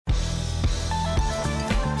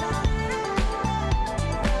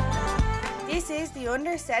is the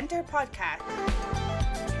Under Centre podcast.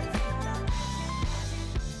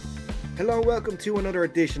 Hello and welcome to another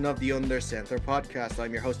edition of the Under Centre podcast.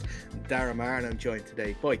 I'm your host, Dara Marr, and I'm joined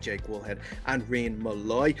today by Jake Woolhead and Rian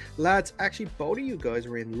Malloy. Lads, actually both of you guys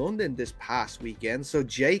were in London this past weekend. So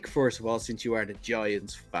Jake, first of all, since you are the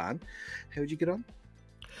Giants fan, how'd you get on?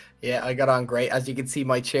 Yeah, I got on great. As you can see,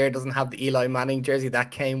 my chair doesn't have the Eli Manning jersey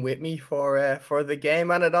that came with me for the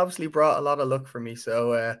game, and it obviously brought a lot of luck for me.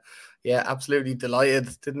 So, yeah, absolutely delighted.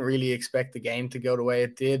 Didn't really expect the game to go the way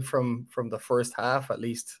it did from the first half, at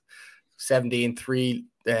least 17-3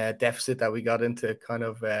 deficit that we got into. Kind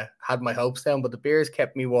of had my hopes down, but the beers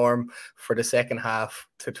kept me warm for the second half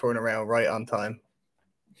to turn around right on time.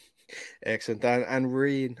 Excellent. And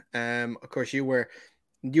Rian, of course, you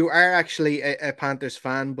are actually a Panthers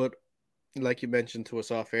fan, but like you mentioned to us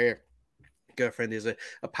off air, girlfriend is a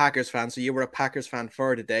Packers fan, so you were a Packers fan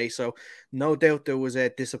for the day, so no doubt there was a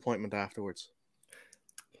disappointment afterwards.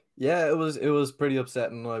 Yeah, it was pretty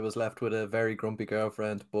upsetting. I was left with a very grumpy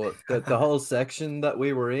girlfriend, but the whole section that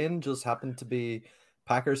we were in just happened to be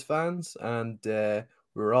Packers fans, and we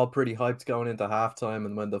were all pretty hyped going into halftime,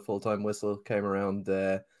 and when the full-time whistle came around,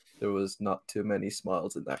 there was not too many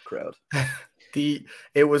smiles in that crowd.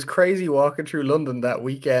 It was crazy walking through London that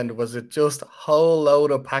weekend. Was it just a whole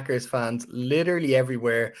load of Packers fans literally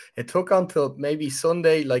everywhere? It took until maybe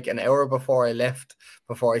Sunday, like an hour before I left,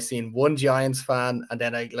 before I seen one Giants fan, and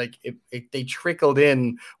then they trickled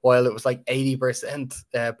in while it was like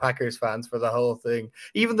 80% Packers fans for the whole thing.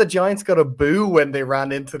 Even the Giants got a boo when they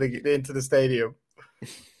ran into the stadium.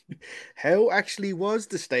 How actually was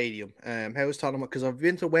the stadium? How was Tottenham? Because I've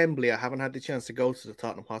been to Wembley, I haven't had the chance to go to the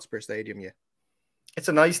Tottenham Hotspur Stadium yet. It's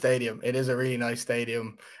a nice stadium. It is a really nice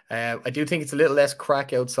stadium. I do think it's a little less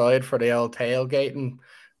crack outside for the old tailgating.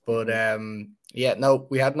 But yeah, no,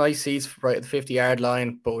 we had nice seats right at the 50-yard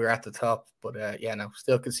line, but we were at the top. But yeah, no,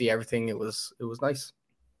 still could see everything. It was nice.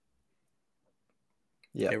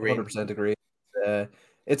 Yeah, 100% agree.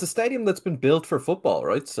 It's a stadium that's been built for football,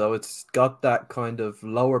 right? So it's got that kind of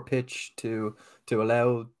lower pitch to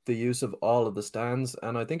allow the use of all of the stands,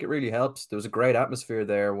 and I think it really helps. There was a great atmosphere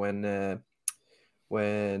there when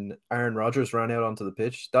Aaron Rodgers ran out onto the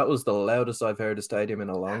pitch. That was the loudest I've heard a stadium in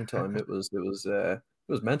a long time. It was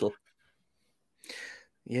mental.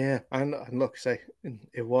 Yeah, and look,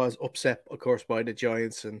 it was upset, of course, by the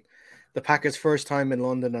Giants and the Packers' first time in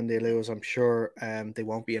London, and they lose. I'm sure they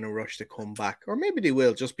won't be in a rush to come back, or maybe they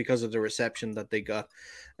will, just because of the reception that they got.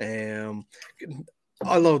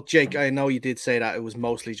 Although, Jake, I know you did say that it was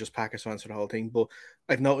mostly just Packers fans for the whole thing, but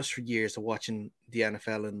I've noticed for years of watching the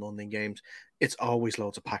NFL in London games, it's always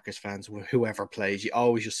loads of Packers fans, whoever plays. You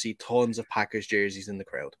always just see tons of Packers jerseys in the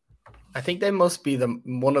crowd. I think they must be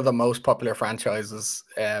one of the most popular franchises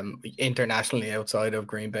internationally outside of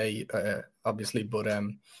Green Bay, obviously. But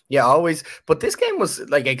yeah, always. But this game was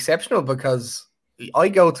like exceptional because I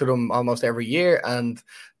go to them almost every year, and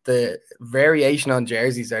the variation on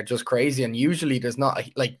jerseys are just crazy. And usually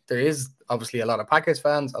there is obviously a lot of Packers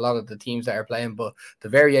fans, a lot of the teams that are playing, but the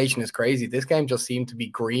variation is crazy. This game just seemed to be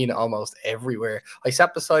green almost everywhere. I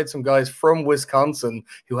sat beside some guys from Wisconsin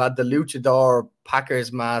who had the luchador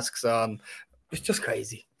Packers masks on. It's just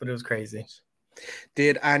crazy, but it was crazy.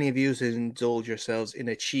 Did any of you indulge yourselves in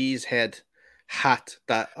a cheesehead hat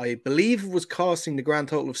that I believe was costing the grand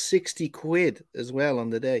total of 60 quid as well on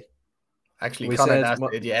the day? Actually, Connor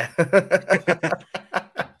did, yeah.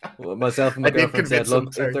 Well, myself and my girlfriend said,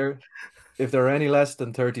 look, if there are any less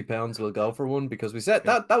than £30, we'll go for one, because we said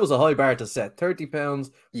that was a high bar to set. £30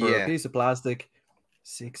 for a piece of plastic,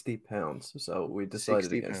 £60. So we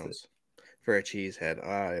decided against it. For a cheese head.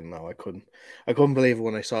 I know, I couldn't believe it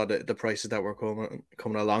when I saw the prices that were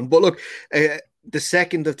coming along. But look, the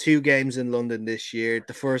second of two games in London this year,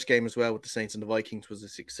 the first game as well with the Saints and the Vikings was a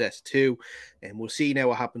success too. And we'll see now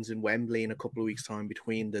what happens in Wembley in a couple of weeks' time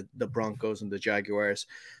between the Broncos and the Jaguars.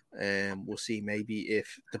 We'll see maybe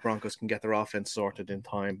if the Broncos can get their offense sorted in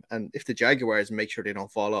time, and if the Jaguars make sure they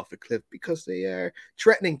don't fall off a cliff, because they are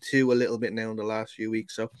threatening to a little bit now in the last few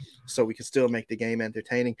weeks, so we can still make the game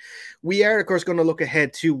entertaining. We are, of course, going to look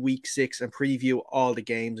ahead to week 6 and preview all the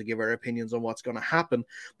games and give our opinions on what's going to happen.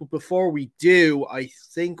 But before we do, I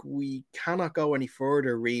think we cannot go any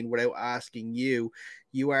further, Rian, without asking you.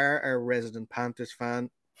 You are a resident Panthers fan.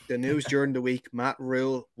 The news during the week, Matt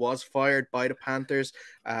Rhule was fired by the Panthers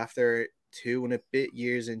after 2 and a bit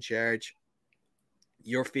years in charge.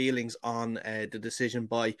 Your feelings on the decision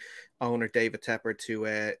by owner David Tepper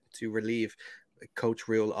to relieve Coach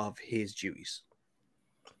Rhule of his duties?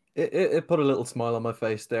 It put a little smile on my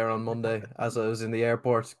face there on Monday as I was in the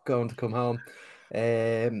airport going to come home.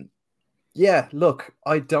 Yeah, look,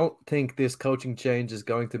 I don't think this coaching change is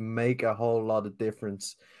going to make a whole lot of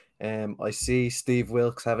difference. I see Steve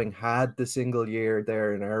Wilkes having had the single year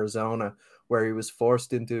there in Arizona where he was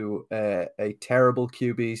forced into a terrible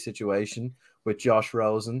QB situation with Josh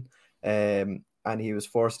Rosen, and he was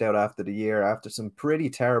forced out after the year after some pretty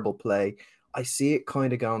terrible play. I see it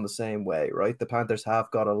kind of going the same way, right? The Panthers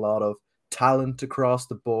have got a lot of talent across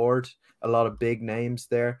the board, a lot of big names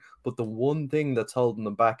there. But the one thing that's holding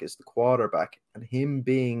them back is the quarterback, and him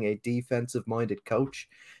being a defensive minded coach.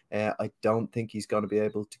 I don't think he's going to be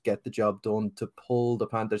able to get the job done to pull the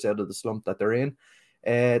Panthers out of the slump that they're in.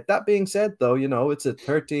 That being said, though, it's a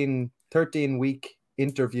 13 week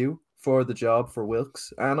interview for the job for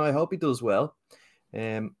Wilkes, and I hope he does well.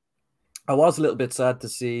 I was a little bit sad to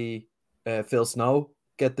see Phil Snow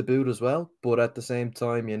get the boot as well, but at the same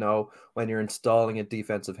time, when you're installing a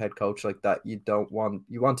defensive head coach like that, you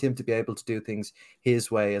want him to be able to do things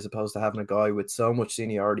his way, as opposed to having a guy with so much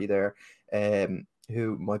seniority there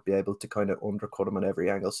who might be able to kind of undercut him at every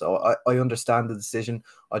angle. So I understand the decision.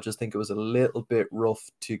 I just think it was a little bit rough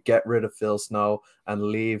to get rid of Phil Snow and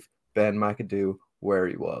leave Ben McAdoo where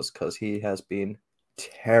he was, because he has been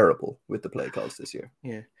terrible with the play calls this year.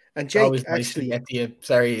 Yeah. And Jake, it's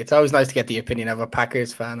always nice to get the opinion of a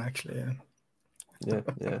Packers fan, actually. Yeah.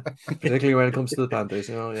 Particularly when it comes to the Panthers,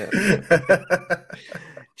 yeah.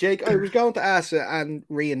 Jake, I was going to ask, and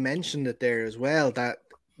Rian mentioned it there as well, that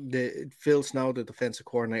Phil Snow, the defensive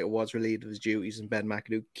coordinator, was relieved of his duties, and Ben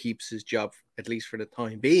McAdoo keeps his job, at least for the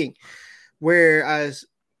time being. Whereas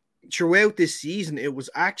throughout this season, it was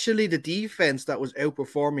actually the defense that was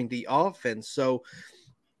outperforming the offense. So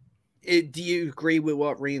do you agree with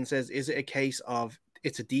what Rian says? Is it a case of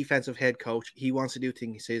it's a defensive head coach, he wants to do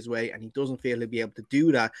things his way, and he doesn't feel he'll be able to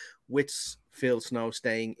do that with Phil Snow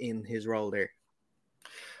staying in his role there?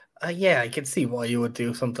 Yeah, I can see why you would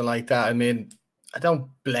do something like that. I mean, I don't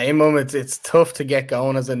blame him. It's tough to get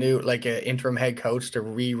going as an interim head coach to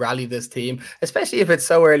rally this team, especially if it's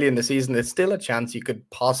so early in the season. It's still a chance you could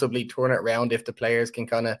possibly turn it around if the players can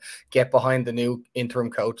kind of get behind the new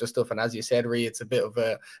interim coach and stuff. And as you said, Ree, it's a bit of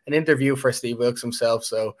an interview for Steve Wilkes himself.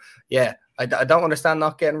 So yeah, I don't understand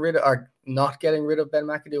not getting rid of Ben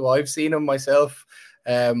McAdoo. I've seen him myself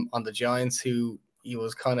on the Giants, who he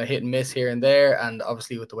was kind of hit and miss here and there, and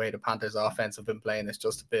obviously with the way the Panthers offense have been playing, it's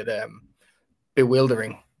just a bit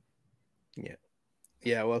bewildering.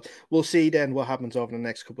 Yeah, well, we'll see then what happens over the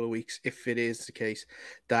next couple of weeks if it is the case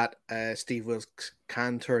that Steve Wilkes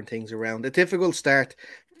can turn things around. A difficult start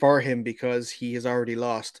for him because he has already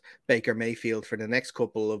lost Baker Mayfield for the next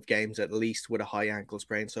couple of games, at least with a high ankle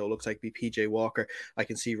sprain. So it looks like PJ Walker. I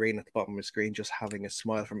can see Rain at the bottom of the screen just having a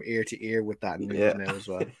smile from ear to ear with that news now as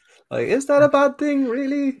well. Like, is that a bad thing,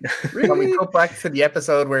 really? Can we go back to the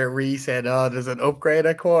episode where Ree said, there's an upgrade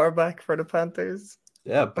at quarterback for the Panthers?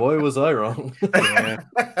 Yeah, boy, was I wrong.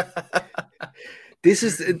 This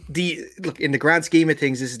is look, in the grand scheme of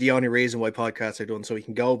things, this is the only reason why podcasts are done, so we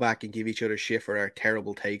can go back and give each other shit for our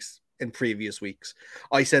terrible takes in previous weeks.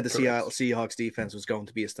 I said the Seattle Seahawks defense was going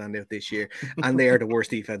to be a standout this year, and they are the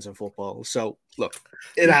worst defense in football. So look,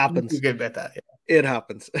 it happens. You can bet that. Yeah. It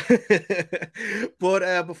happens.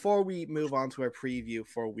 But before we move on to our preview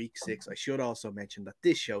for week 6, I should also mention that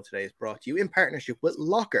this show today is brought to you in partnership with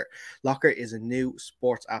Locker. Locker is a new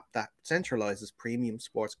sports app that centralizes premium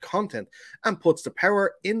sports content and puts the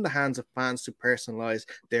power in the hands of fans to personalize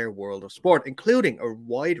their world of sport, including a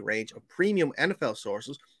wide range of premium NFL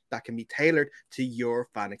sources that can be tailored to your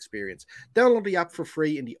fan experience. Download the app for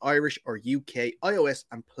free in the Irish or UK iOS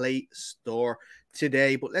and Play Store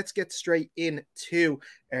today. But let's get straight into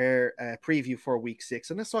our preview for week 6,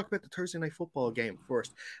 and let's talk about the Thursday night football game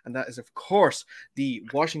first, and that is of course the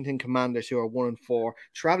Washington Commanders, who are 1-4,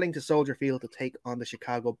 traveling to Soldier Field to take on the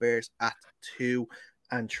Chicago Bears at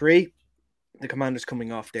 2-3. The Commanders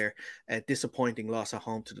coming off their disappointing loss at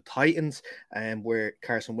home to the Titans, where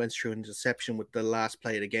Carson Wentz threw an interception with the last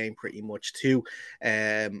play of the game pretty much to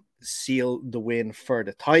seal the win for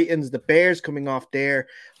the Titans. The Bears coming off there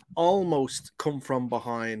almost come from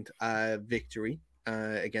behind victory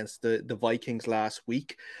against the Vikings last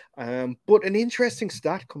week. But an interesting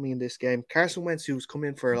stat coming in this game, Carson Wentz, who's come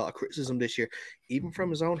in for a lot of criticism this year, even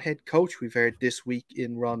from his own head coach, we've heard this week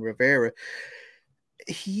in Ron Rivera,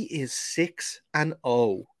 he is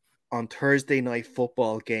 6-0 on Thursday night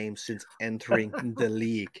football games since entering the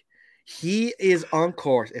league. He is on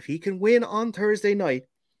course. If he can win on Thursday night,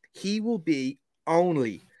 he will be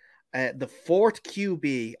only the 4th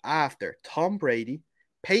QB after Tom Brady,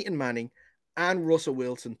 Peyton Manning, and Russell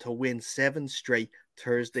Wilson to win 7 straight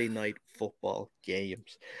Thursday night football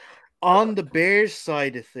games. On the Bears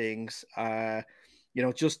side of things,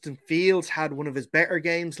 Justin Fields had one of his better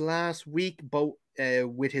games last week, both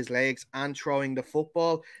with his legs and throwing the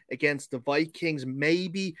football against the Vikings.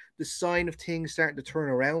 Maybe the sign of things starting to turn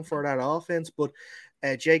around for that offense. But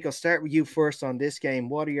Jake, I'll start with you first on this game.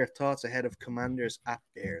 What are your thoughts ahead of Commanders at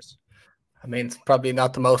Bears? I mean, it's probably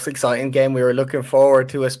not the most exciting game we were looking forward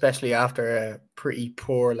to, especially after a pretty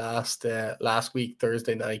poor last week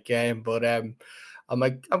Thursday night game. But I'm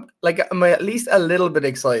at least a little bit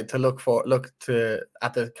excited to look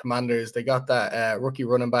at the Commanders. They got that rookie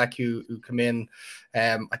running back who come in.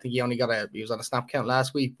 I think he was on a snap count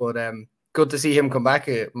last week, but good to see him come back.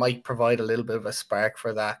 It might provide a little bit of a spark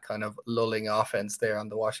for that kind of lulling offense there on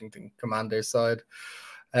the Washington Commanders side.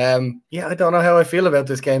 I don't know how I feel about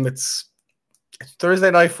this game. It's Thursday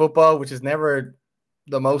night football, which is never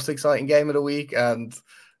the most exciting game of the week, and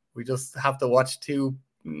we just have to watch two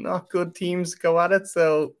not good teams go at it.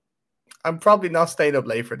 So I'm probably not staying up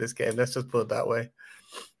late for this game. Let's just put it that way.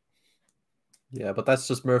 Yeah, but that's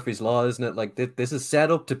just Murphy's Law, isn't it? Like this is set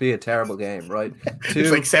up to be a terrible game, right? It's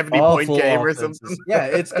like 70-point game or something. Yeah,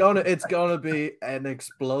 it's gonna be an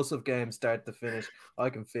explosive game, start to finish. I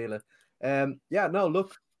can feel it.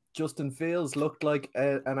 Look, Justin Fields looked like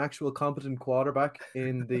an actual competent quarterback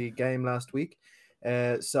in the game last week.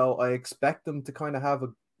 So I expect them to kind of have a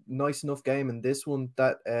nice enough game in this one.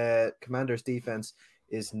 That Commanders defense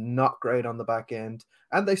is not great on the back end,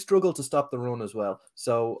 and they struggle to stop the run as well.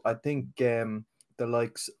 So I think the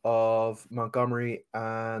likes of Montgomery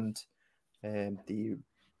and the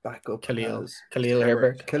backup Khalil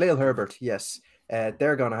Herbert. Yes.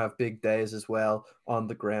 They're going to have big days as well on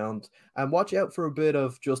the ground. And watch out for a bit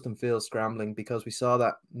of Justin Fields scrambling, because we saw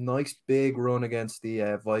that nice big run against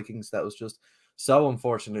the Vikings that was just so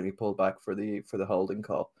unfortunately pulled back for the holding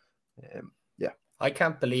call. I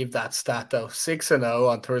can't believe that stat though. 6-0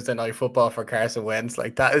 on Thursday night football for Carson Wentz.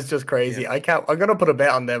 Like, that is just crazy. Yeah. I'm gonna put a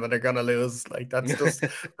bet on them and they're gonna lose. Like, that's just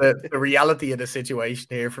the reality of the situation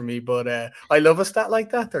here for me. But I love a stat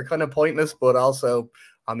like that. They're kind of pointless, but also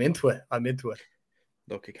I'm into it.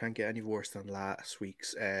 Look, it can't get any worse than last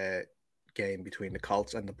week's game between the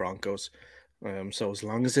Colts and the Broncos. So as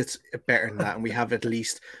long as it's better than that, and we have at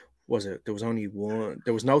least, there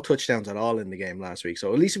was no touchdowns at all in the game last week.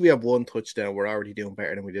 So at least if we have one touchdown, we're already doing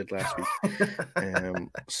better than we did last week.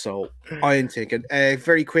 So I'm thinking,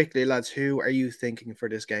 very quickly, lads, who are you thinking for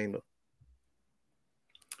this game though?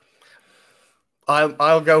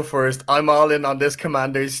 I'll go first. I'm all in on this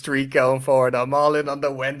Commanders streak going forward. I'm all in on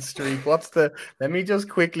the Wentz streak. Let me just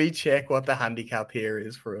quickly check what the handicap here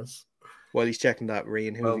is for us. While he's checking that,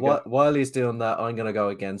 Rian, while he's doing that, I'm going to go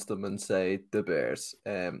against them and say the Bears.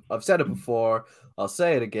 I've said it before. I'll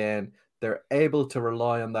say it again. They're able to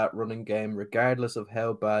rely on that running game regardless of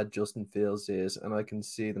how bad Justin Fields is, and I can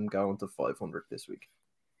see them going to 500 this week.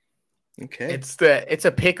 Okay. It's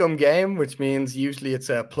a pick'em game, which means usually it's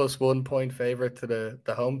a +1 point favorite to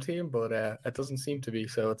the home team, but it doesn't seem to be.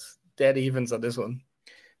 So it's dead evens on this one.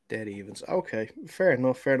 Dead evens. Okay, fair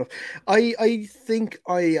enough. I think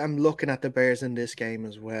I am looking at the Bears in this game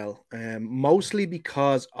as well, mostly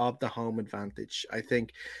because of the home advantage. I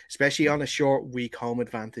think, especially on a short week, home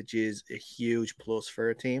advantage is a huge plus for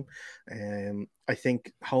a team. I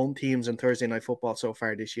think home teams in Thursday night football so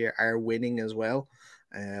far this year are winning as well.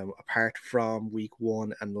 Apart from week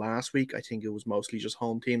 1 and last week, I think it was mostly just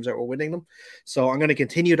home teams that were winning them. So I'm going to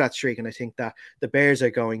continue that streak, and I think that the Bears are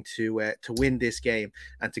going to win this game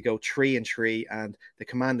and to go 3-3, and the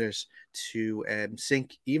Commanders to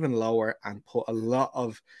sink even lower and put a lot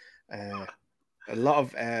of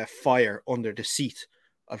fire under the seat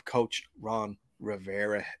of Coach Ron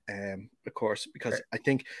Rivera, of course, because I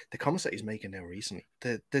think the comments that he's making now recently,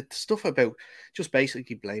 the stuff about just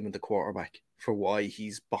basically blaming the quarterback for why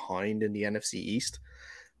he's behind in the NFC East.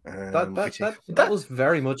 That was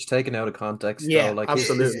very much taken out of context. Yeah, though. Like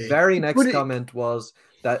absolutely. His very next comment was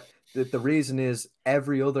that the reason is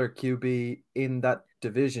every other QB in that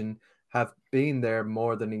division have been there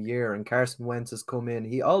more than a year, and Carson Wentz has come in.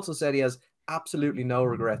 He also said he has absolutely no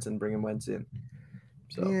regrets in bringing Wentz in.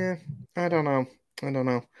 So yeah, I don't know.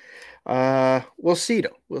 We'll see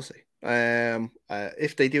though. We'll see.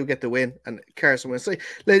 If they do get the win, and Carson Wentz,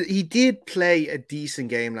 he did play a decent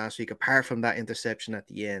game last week, apart from that interception at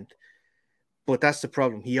the end. But that's the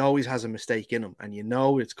problem. He always has a mistake in him, and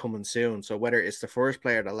it's coming soon. So whether it's the first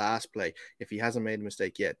play or the last play, if he hasn't made a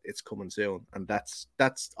mistake yet, it's coming soon, and that's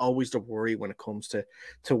always the worry when it comes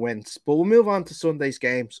to Wentz. But we'll move on to Sunday's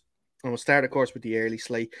games. And we'll start, of course, with the early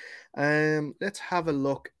slate. Let's have a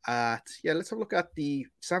look at the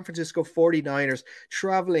San Francisco 49ers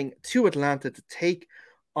traveling to Atlanta to take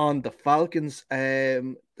on the Falcons,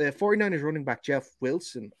 the 49ers running back Jeff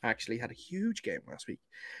Wilson actually had a huge game last week.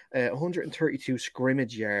 132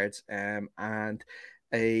 scrimmage yards and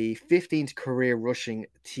a 15th career rushing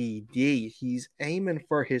TD. He's aiming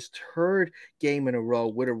for his third game in a row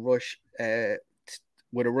with a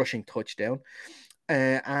rushing touchdown.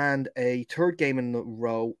 And a third game in a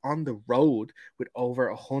row on the road with over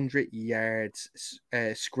 100 yards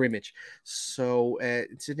scrimmage. So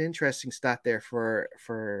it's an interesting stat there for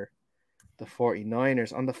the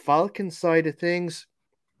 49ers. On the Falcons side of things,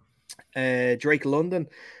 Drake London,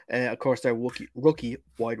 of course, their rookie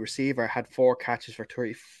wide receiver, had 4 catches for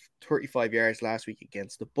 35 yards last week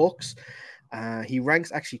against the Bucs. He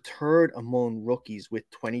ranks actually third among rookies with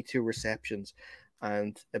 22 receptions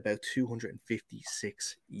and about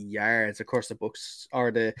 256 yards. Of course, the Bucs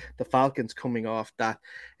are the Falcons coming off that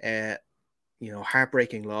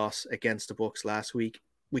heartbreaking loss against the Bucs last week,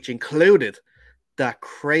 which included that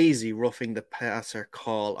crazy roughing the passer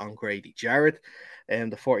call on Grady Jarrett.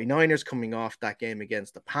 And the 49ers coming off that game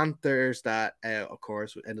against the Panthers that, of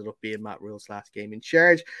course, ended up being Matt Rule's last game in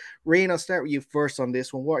charge. Rian, I'll start with you first on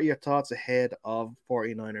this one. What are your thoughts ahead of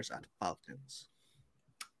 49ers at Falcons?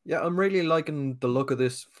 Yeah, I'm really liking the look of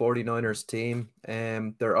this 49ers team.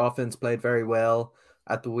 Their offense played very well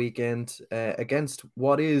at the weekend against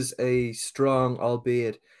what is a strong,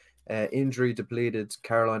 albeit injury-depleted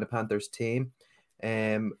Carolina Panthers team.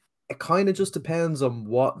 It kind of just depends on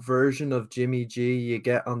what version of Jimmy G you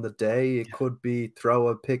get on the day. It could be throw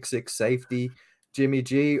a pick six safety Jimmy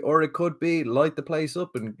G, or it could be light the place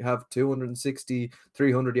up and have 260,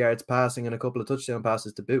 300 yards passing and a couple of touchdown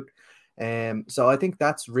passes to boot. So I think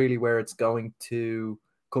that's really where it's going to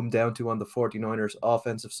come down to on the 49ers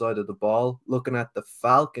offensive side of the ball. Looking at the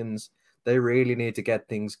Falcons, they really need to get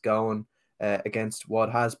things going against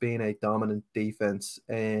what has been a dominant defense.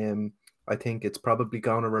 I think it's probably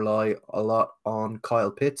going to rely a lot on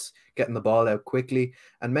Kyle Pitts getting the ball out quickly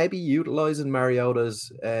and maybe utilizing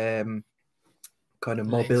Mariota's kind of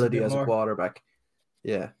mobility as a quarterback.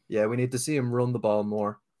 Yeah, we need to see him run the ball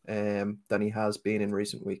more than he has been in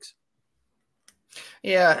recent weeks.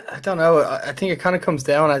 Yeah, I don't know. I think it kind of comes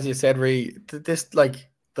down, as you said, this like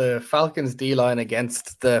the Falcons D-line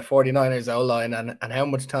against the 49ers O-line and how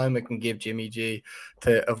much time it can give Jimmy G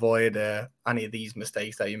to avoid any of these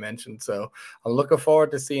mistakes that you mentioned. So I'm looking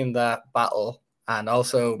forward to seeing that battle. And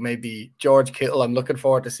also maybe George Kittle, I'm looking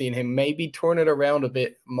forward to seeing him maybe turn it around a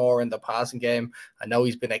bit more in the passing game. I know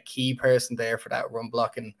he's been a key person there for that run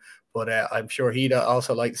blocking, but I'm sure he'd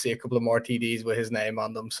also like to see a couple of more TDs with his name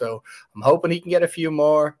on them. So I'm hoping he can get a few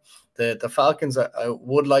more. The Falcons, I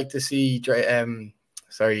would like to see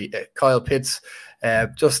Kyle Pitts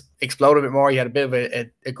just explode a bit more. He had a bit of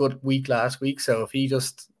a good week last week. So if he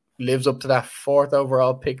just lives up to that 4th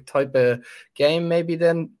overall pick type of game, maybe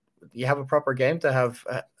then you have a proper game to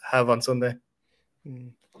have on Sunday.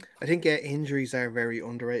 I think injuries are a very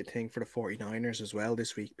underrated thing for the 49ers as well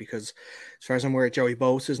this week, because as far as I'm aware, Joey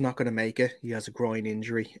Bosa is not going to make it. He has a groin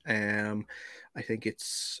injury. I think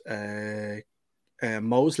it's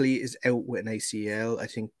Mosley is out with an ACL. I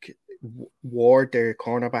think Ward, their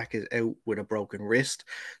cornerback, is out with a broken wrist.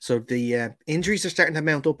 So the injuries are starting to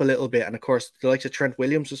mount up a little bit. And of course, the likes of Trent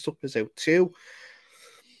Williams and stuff is out too.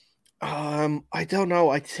 I don't know.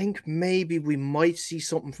 I think maybe we might see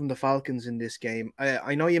something from the Falcons in this game.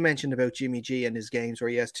 I know you mentioned about Jimmy G and his games where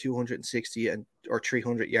he has 260 or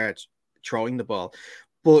 300 yards throwing the ball,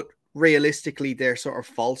 but realistically, they're sort of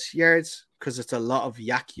false yards because it's a lot of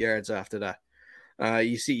yak yards after that.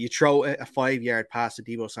 You throw a 5-yard pass to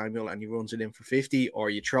Deebo Samuel and he runs it in for 50, or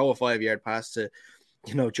you throw a 5-yard pass to,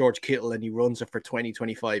 George Kittle and he runs it for 20,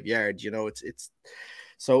 25 yards. It's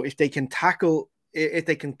so if they can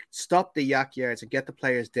stop the yak yards and get the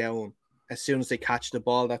players down as soon as they catch the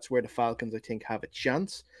ball, that's where the Falcons, I think, have a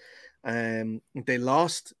chance. They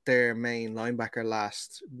lost their main linebacker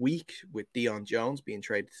last week with Deion Jones being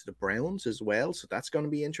traded to the Browns as well. So that's going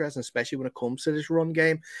to be interesting, especially when it comes to this run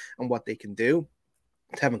game and what they can do.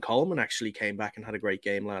 Tevin Coleman actually came back and had a great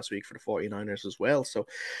game last week for the 49ers as well. So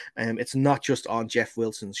it's not just on Jeff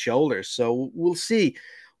Wilson's shoulders. So we'll see.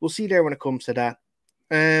 We'll see there when it comes to that.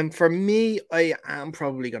 For me, I am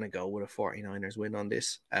probably going to go with a 49ers win on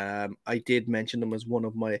this. I did mention them as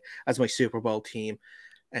my Super Bowl team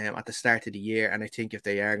at the start of the year, and I think if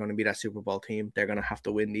they are going to be that Super Bowl team, they're going to have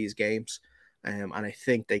to win these games, and I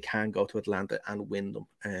think they can go to Atlanta and win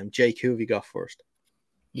them. Jake, who have you got first?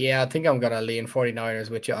 Yeah, I think I'm going to lean 49ers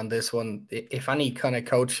with you on this one. If any kind of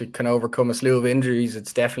coach can overcome a slew of injuries,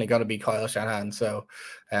 it's definitely going to be Kyle Shanahan. So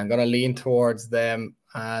I'm going to lean towards them.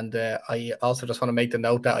 And I also just want to make the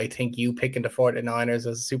note that I think you picking the 49ers as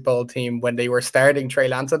a Super Bowl team when they were starting Trey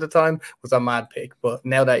Lance at the time was a mad pick. But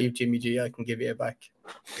now that you've Jimmy G, I can give you it back.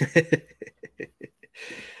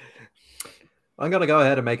 I'm going to go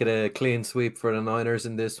ahead and make it a clean sweep for the Niners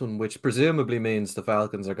in this one, which presumably means the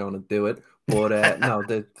Falcons are going to do it. But no,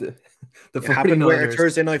 the 49ers... happened with our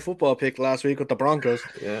Thursday night football pick last week with the Broncos.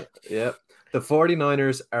 Yeah. The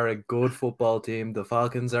 49ers are a good football team. The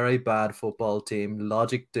Falcons are a bad football team.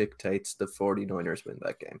 Logic dictates the 49ers win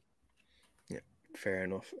that game. Yeah, fair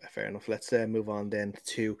enough. Let's move on then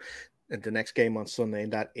to the next game on Sunday,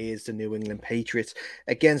 and that is the New England Patriots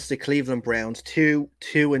against the Cleveland Browns. 2,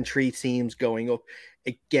 2, and 3 teams going up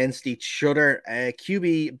against each other.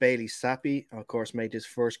 QB Bailey Zappi, of course, made his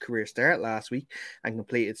first career start last week and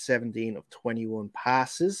completed 17 of 21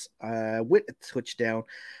 passes with a touchdown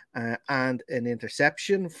and an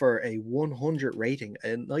interception for a 100 rating.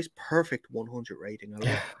 A nice, perfect 100 rating. I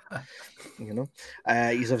love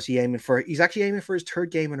it. He's actually aiming for his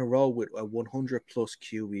third game in a row with a 100 plus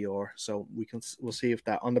QBR. So we'll see if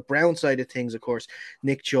that. On the Brown side of things, of course,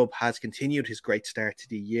 Nick Chubb has continued his great start to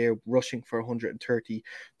the year, rushing for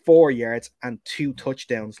 134 yards and 2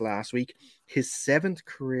 touchdowns last week. His 7th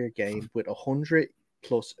career game with 100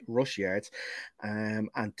 plus rush yards and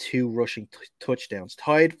 2 rushing touchdowns,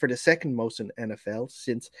 tied for the second most in NFL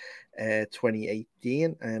since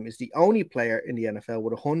 2018. Is the only player in the NFL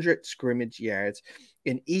with 100 scrimmage yards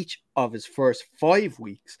in each of his first 5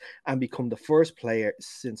 weeks, and become the first player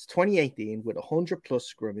since 2018 with 100 plus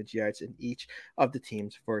scrimmage yards in each of the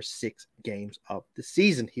team's first 6 games of the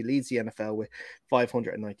season. He leads the NFL with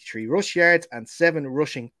 593 rush yards and 7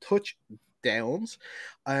 rushing touchdowns.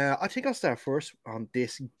 I think I'll start first on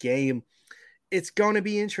this game. It's going to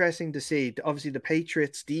be interesting to see. Obviously, the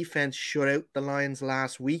Patriots defense shut out the Lions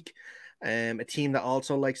last week, a team that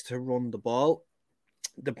also likes to run the ball.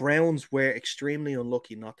 The Browns were extremely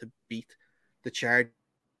unlucky not to beat the Chargers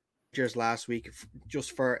last week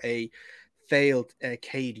just for a failed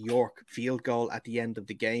Cade York field goal at the end of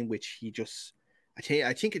the game, which he just...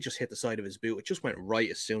 I think it just hit the side of his boot. It just went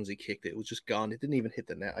right as soon as he kicked it. It was just gone. It didn't even hit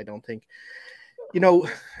the net, I don't think.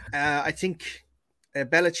 I think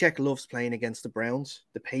Belichick loves playing against the Browns.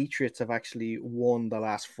 The Patriots have actually won the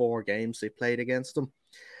last 4 games they played against them.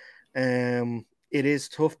 It is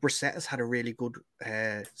tough. Brissett has had a really good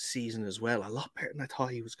season as well. A lot better than I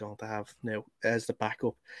thought he was going to have now as the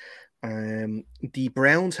backup. The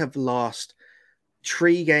Browns have lost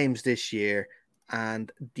 3 games this year,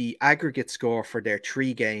 and the aggregate score for their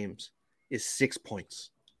 3 games is 6 points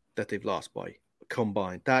that they've lost by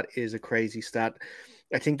combined. That is a crazy stat.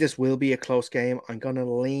 I think this will be a close game. I'm going to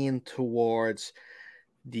lean towards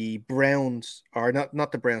the Browns, or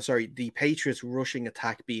not the Browns, sorry, the Patriots rushing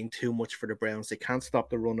attack being too much for the Browns. They can't stop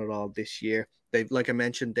the run at all this year. They've, like I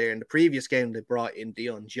mentioned there in the previous game, they brought in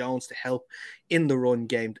Deion Jones to help in the run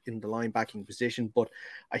game in the linebacking position. But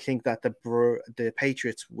I think that the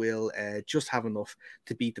Patriots will just have enough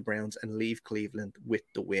to beat the Browns and leave Cleveland with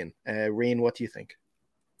the win. Reen, what do you think?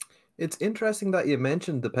 It's interesting that you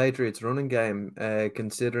mentioned the Patriots running game,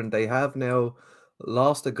 considering they have now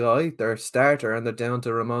lost a guy, their starter, and they're down to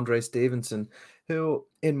Ramondre Stevenson, who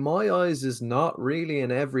in my eyes is not really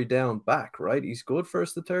an every down back, right? He's good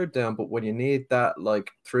first to third down, but when you need that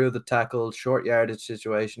like through the tackle, short yardage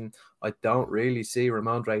situation, I don't really see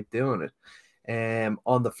Ramondre doing it.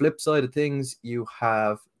 On the flip side of things, you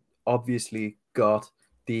have obviously got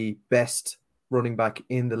the best running back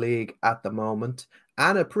in the league at the moment,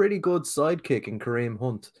 and a pretty good sidekick in Kareem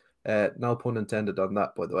Hunt. No pun intended on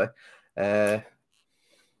that, by the way.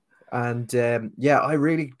 I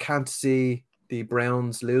really can't see the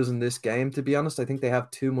Browns losing this game, to be honest. I think they have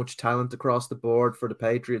too much talent across the board for the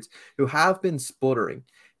Patriots, who have been sputtering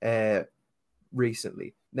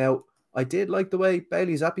recently. Now, I did like the way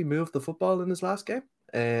Bailey Zappi moved the football in his last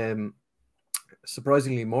game.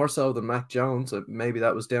 Surprisingly more so than Mac Jones. Maybe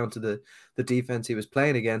that was down to the defense he was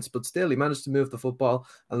playing against, but still he managed to move the football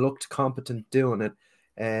and looked competent doing it.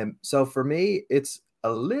 So for me, it's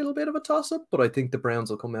a little bit of a toss-up, but I think the Browns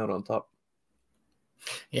will come out on top.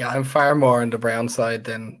 Yeah, I'm far more on the Brown side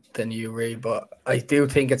than you, Reed, but I do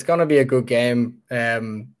think it's going to be a good game.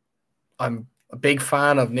 I'm a big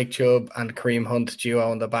fan of Nick Chubb and Kareem Hunt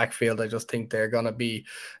duo in the backfield. I just think they're going to be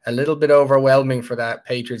a little bit overwhelming for that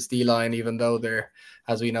Patriots D-line, even though they're,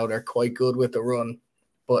 as we know, they're quite good with the run.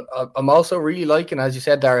 But I'm also really liking, as you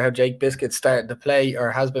said, Dara, how Jake Biscuit started to play or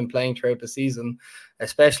has been playing throughout the season,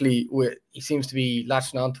 especially with, he seems to be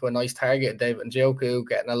latching onto a nice target, David Njoku,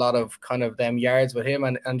 getting a lot of kind of them yards with him.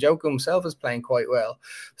 And Njoku himself is playing quite well.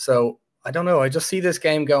 So I don't know. I just see this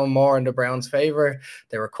game going more in the Browns' favor.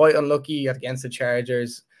 They were quite unlucky against the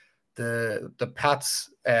Chargers. The Pats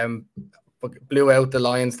blew out the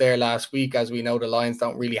Lions there last week. As we know, the Lions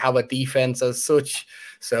don't really have a defense as such.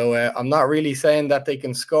 So I'm not really saying that they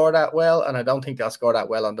can score that well, and I don't think they'll score that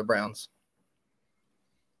well on the Browns.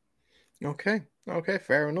 Okay,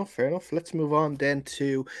 fair enough. Let's move on then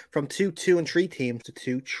from 2-2-3 teams to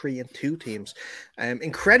 2-3-2 teams.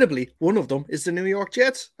 Incredibly, one of them is the New York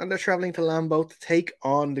Jets, and they're traveling to Lambeau to take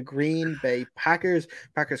on the Green Bay Packers.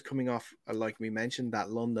 Packers coming off, like we mentioned,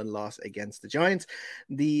 that London loss against the Giants.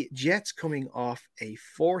 The Jets coming off a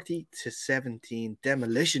 40-17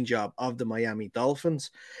 demolition job of the Miami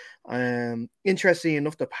Dolphins. Interestingly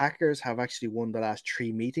enough, the Packers have actually won the last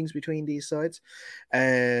 3 meetings between these sides.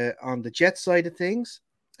 On the Jets side of things,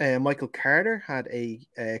 Michael Carter had a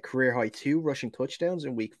career high 2 rushing touchdowns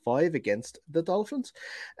in week 5 against the Dolphins,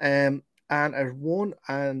 and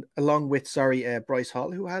along with Bryce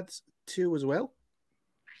Hall, who had 2 as well.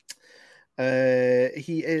 I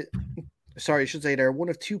should say they're one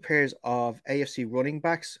of 2 pairs of AFC running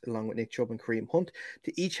backs, along with Nick Chubb and Kareem Hunt,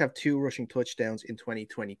 to each have 2 rushing touchdowns in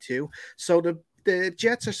 2022. So the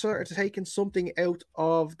Jets are sort of taking something out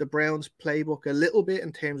of the Browns' playbook a little bit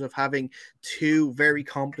in terms of having 2 very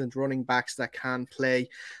competent running backs that can play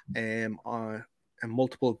on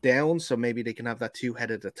multiple downs, so maybe they can have that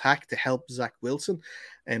 2-headed attack to help Zach Wilson.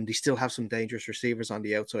 And they still have some dangerous receivers on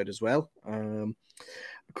the outside as well.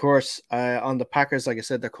 Of course, on the Packers, like I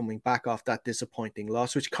said, they're coming back off that disappointing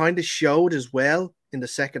loss, which kind of showed as well in the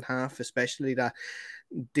second half, especially that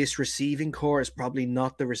this receiving core is probably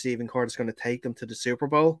not the receiving core that's going to take them to the Super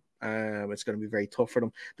Bowl. It's going to be very tough for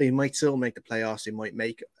them. They might still make the playoffs. They might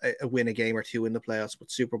make win a game or 2 in the playoffs,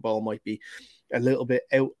 but Super Bowl might be a little bit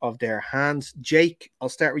out of their hands. Jake, I'll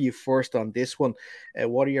start with you first on this one.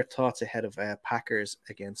 What are your thoughts ahead of Packers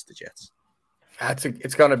against the Jets?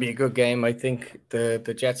 It's going to be a good game. I think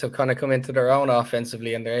the Jets have kind of come into their own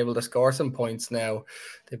offensively, and they're able to score some points now.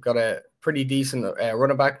 They've got a pretty decent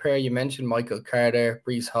running back pair. You mentioned Michael Carter,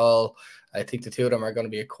 Breece Hall. I think the 2 of them are going to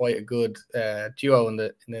be quite a good duo in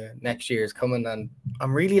the next years coming. And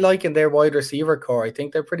I'm really liking their wide receiver core. I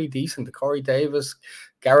think they're pretty decent. The Corey Davis,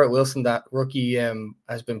 Garrett Wilson, that rookie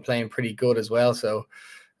has been playing pretty good as well. So,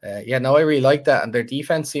 I really like that. And their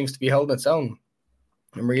defense seems to be holding its own.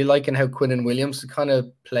 I'm really liking how Quinnen Williams kind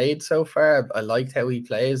of played so far. I liked how he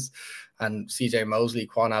plays. And CJ Mosley,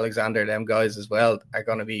 Quan Alexander, them guys as well are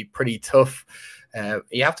going to be pretty tough.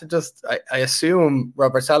 You have to I assume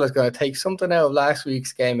Robert Saleh is going to take something out of last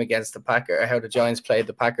week's game against the Packers, how the Giants played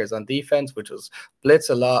the Packers on defense, which was blitz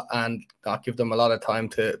a lot and not give them a lot of time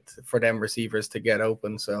for them receivers to get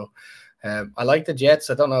open. So I like the Jets.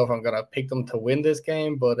 I don't know if I'm going to pick them to win this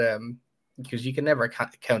game, but because you can never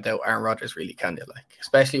count out Aaron Rodgers, really, can you? Like,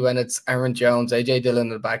 especially when it's Aaron Jones, AJ Dillon in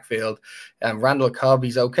the backfield, and Randall Cobb.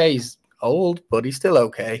 He's okay. He's old, but he's still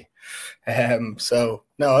okay. So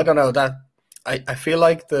no, I don't know that. I feel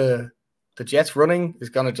like the Jets running is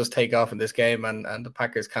going to just take off in this game, and the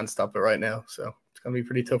Packers can't stop it right now. So it's going to be a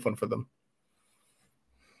pretty tough one for them.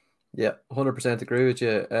 Yeah, 100% agree with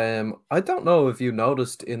you. I don't know if you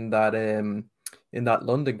noticed in that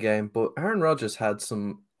London game, but Aaron Rodgers had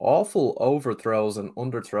some awful overthrows and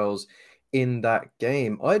underthrows in that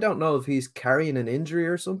game. I don't know if he's carrying an injury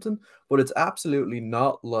or something, but it's absolutely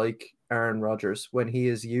not like Aaron Rodgers when he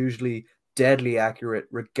is usually deadly accurate,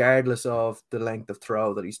 regardless of the length of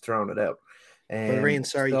throw that he's thrown it out. Ryan,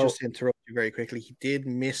 sorry, just to interrupt you very quickly. He did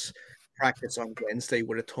miss practice on Wednesday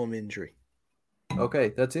with a thumb injury.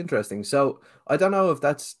 Okay, that's interesting. So I don't know if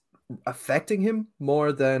that's affecting him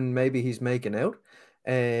more than maybe he's making out.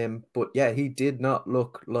 But yeah, he did not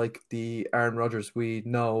look like the Aaron Rodgers we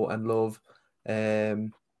know and love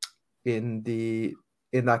in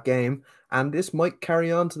that game. And this might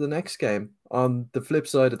carry on to the next game. On the flip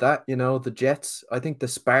side of that, the Jets, I think the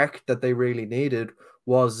spark that they really needed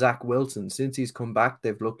was Zach Wilson. Since he's come back,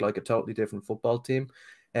 they've looked like a totally different football team.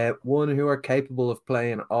 One who are capable of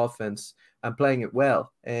playing offense and playing it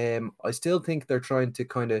well. I still think they're trying to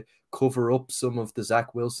kind of cover up some of the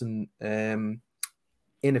Zach Wilson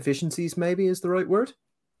inefficiencies, maybe is the right word,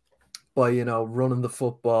 by running the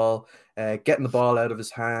football, getting the ball out of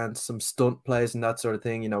his hands, some stunt plays and that sort of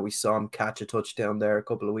thing. We saw him catch a touchdown there a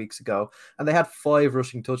couple of weeks ago, and they had 5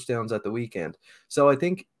 rushing touchdowns at the weekend. So I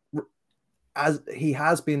think as he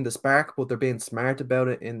has been the spark, but they're being smart about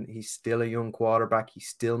it, and he's still a young quarterback. He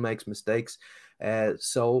still makes mistakes.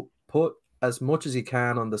 So put as much as he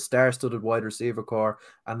can on the star-studded wide receiver core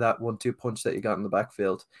and that 1-2 punch that you got in the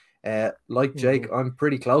backfield. Like Jake, I'm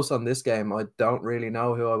pretty close on this game. I don't really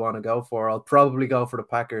know who I want to go for. I'll probably go for the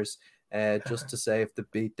Packers just to save the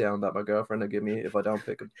beatdown that my girlfriend will give me if I don't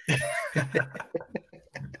pick him.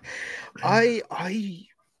 I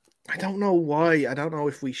don't know why. I don't know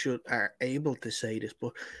if we are able to say this,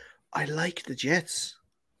 but I like the Jets.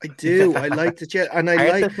 I do. I like the Jets, and I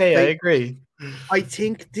agree. I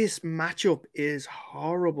think this matchup is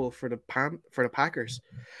horrible for the Packers.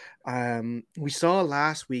 We saw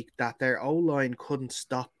last week that their O-line couldn't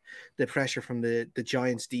stop the pressure from the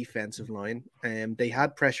Giants' defensive line. They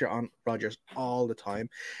had pressure on Rodgers all the time.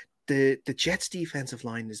 The Jets' defensive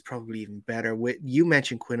line is probably even better. You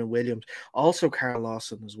mentioned Quinn Williams, also Carl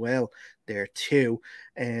Lawson as well there too.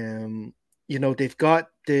 They've got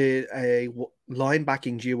the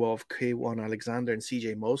linebacking duo of K'Wan Alexander and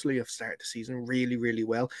CJ Mosley have started the season really, really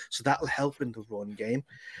well. So that'll help in the run game.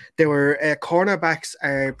 There were cornerbacks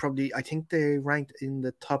are probably, I think they ranked in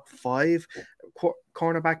the top 5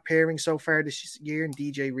 cornerback pairing so far this year, in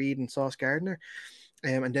DJ Reed and Sauce Gardner.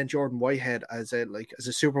 And then Jordan Whitehead as a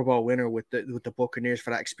Super Bowl winner with the Buccaneers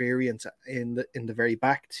for that experience in the very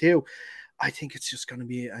back too. I think it's just going to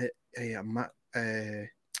be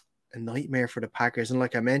a nightmare for the Packers. And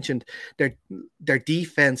like I mentioned, their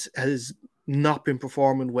defense has not been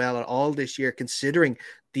performing well at all this year, considering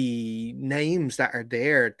the names that are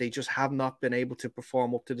there. They just have not been able to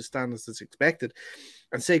perform up to the standards that's expected.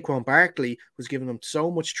 And Saquon Barkley was giving them so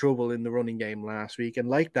much trouble in the running game last week. And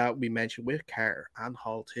like that, we mentioned with Carter and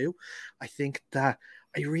Hall too. I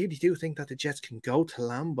really do think that the Jets can go to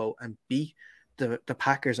Lambeau and beat the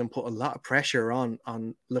Packers and put a lot of pressure on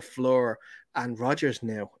LaFleur and Rodgers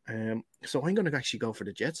now. So I'm going to actually go for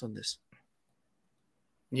the Jets on this.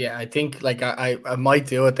 Yeah, I think I might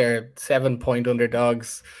do it. They're 7-point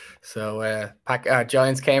underdogs. So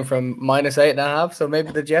Giants came from -8.5. So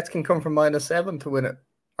maybe the Jets can come from -7 to win it,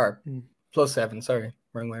 or +7. Sorry,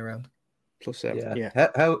 wrong way around. +7. Yeah.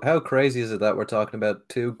 How crazy is it that we're talking about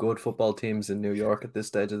 2 good football teams in New York at this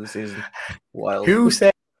stage of the season? Wild. Who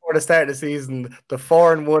said before the start of the season the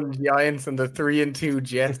 4-1 Giants and the 3-2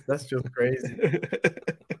 Jets? That's just crazy.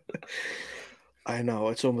 I know,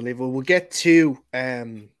 it's unbelievable. We'll get to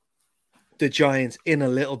the Giants in a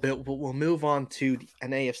little bit, but we'll move on to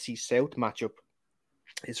an AFC South matchup.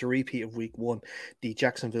 It's a repeat of week 1. The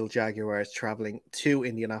Jacksonville Jaguars traveling to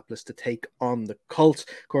Indianapolis to take on the Colts.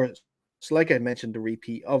 Of course, so like I mentioned, the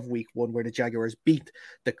repeat of week 1 where the Jaguars beat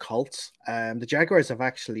the Colts. The Jaguars have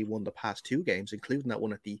actually won the past 2 games, including that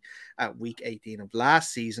one at week 18 of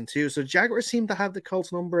last season too. So the Jaguars seem to have the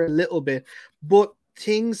Colts number a little bit, but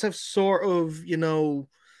things have sort of,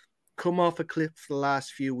 come off a cliff for the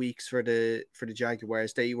last few weeks for the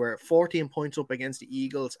Jaguars. They were 14 points up against the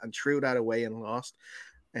Eagles and threw that away and lost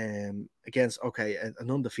against an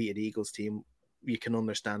undefeated Eagles team. You can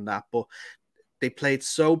understand that, but they played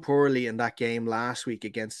so poorly in that game last week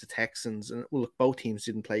against the Texans, and look, both teams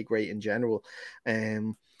didn't play great in general.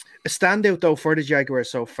 A standout, though, for the Jaguars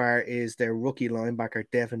so far is their rookie linebacker,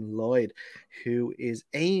 Devin Lloyd, who is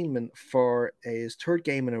aiming for his 3rd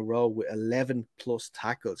game in a row with 11-plus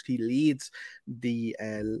tackles. He leads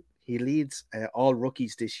all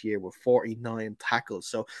rookies this year with 49 tackles.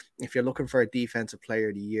 So if you're looking for a defensive player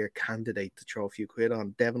of the year candidate to throw a few quid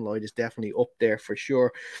on, Devin Lloyd is definitely up there for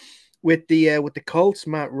sure. With the Colts,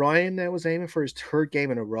 Matt Ryan was aiming for his 3rd game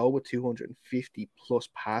in a row with 250 plus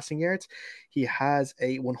passing yards. He has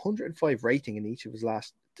a 105 rating in each of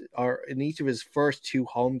his first 2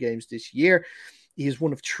 home games this year. He is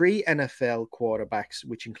one of 3 NFL quarterbacks,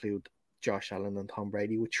 which include Josh Allen and Tom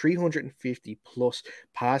Brady, with 350 plus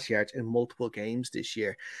pass yards in multiple games this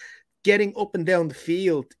year. Getting up and down the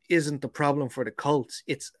field isn't the problem for the Colts.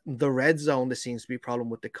 It's the red zone that seems to be a problem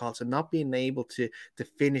with the Colts, and not being able to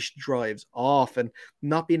finish drives off and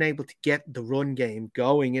not being able to get the run game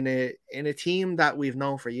going in a team that we've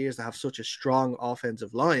known for years to have such a strong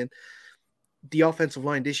offensive line. The offensive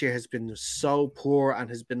line this year has been so poor and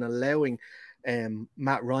has been allowing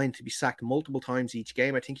Matt Ryan to be sacked multiple times each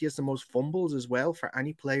game. I think he has the most fumbles as well for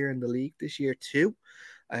any player in the league this year too.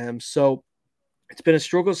 So it's been a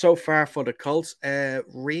struggle so far for the Colts.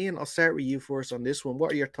 Rian, I'll start with you first on this one.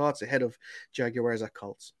 What are your thoughts ahead of Jaguars at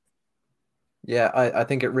Colts? Yeah, I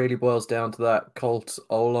think it really boils down to that Colts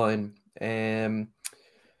O-line.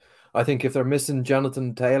 I think if they're missing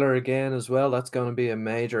Jonathan Taylor again as well, that's going to be a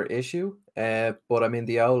major issue. But I mean,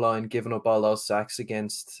 the O-line giving up all those sacks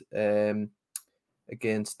against the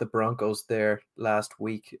Broncos there last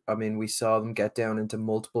week. I mean, we saw them get down into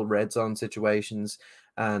multiple red zone situations,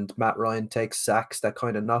 and Matt Ryan takes sacks that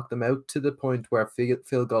kind of knock them out to the point where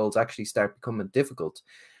field goals actually start becoming difficult.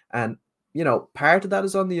 And part of that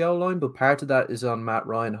is on the O-line, but part of that is on Matt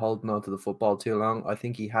Ryan holding on to the football too long. I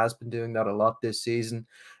think he has been doing that a lot this season.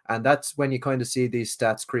 And that's when you kind of see these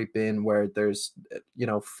stats creep in where there's,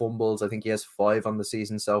 fumbles. I think he has 5 on the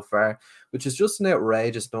season so far, which is just an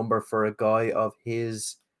outrageous number for a guy of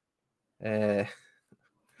his. You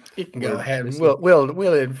can go ahead.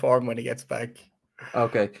 We'll inform when he gets back.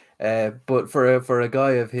 Okay. But for a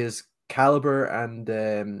guy of his caliber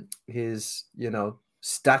and his,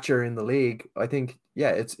 stature in the league, I think,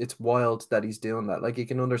 it's wild that he's doing that. Like, you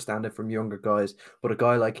can understand it from younger guys, but a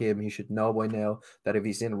guy like him, he should know by now that if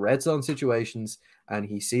he's in red zone situations and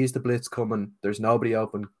he sees the blitz coming, there's nobody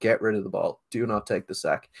open, get rid of the ball. Do not take the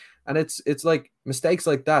sack. And it's like mistakes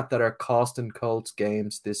like that are costing Colts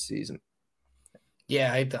games this season.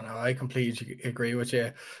 Yeah, I don't know. I completely agree with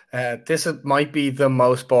you. This might be the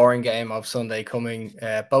most boring game of Sunday coming.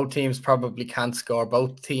 Both teams probably can't score.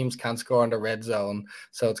 Both teams can't score in the red zone.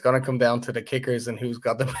 So it's going to come down to the kickers and who's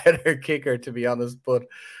got the better kicker, to be honest. But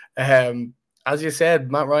as you said,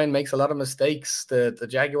 Matt Ryan makes a lot of mistakes. The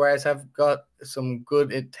Jaguars have got some good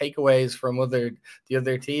takeaways from the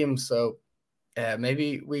other teams. So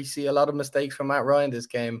maybe we see a lot of mistakes from Matt Ryan this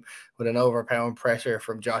game with an overpowering pressure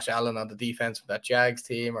from Josh Allen on the defense of that Jags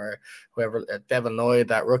team, or whoever, Devin Lloyd,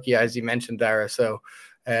 that rookie, as you mentioned, Dara. So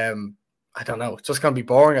I don't know. It's just going to be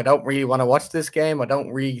boring. I don't really want to watch this game. I don't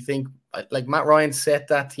really think, like, Matt Ryan set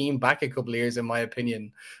that team back a couple of years, in my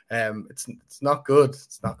opinion. It's not good.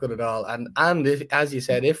 It's not good at all. And if, as you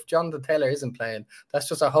said, if Jonathan Taylor isn't playing, that's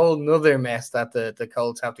just a whole nother mess that the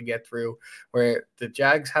Colts have to get through, where the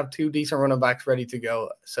Jags have 2 decent running backs ready to go.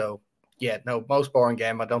 So, yeah, no, most boring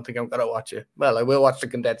game. I don't think I'm going to watch it. Well, I will watch the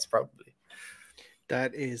condensed probably.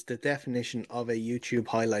 That is the definition of a YouTube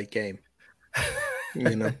highlight game.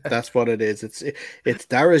 That's what it is. It's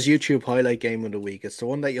Dara's YouTube highlight game of the week. It's the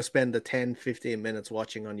one that you spend the 10-15 minutes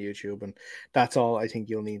watching on YouTube, and that's all I think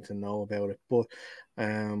you'll need to know about it. But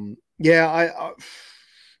I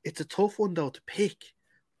it's a tough one though to pick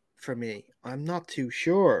for me. I'm not too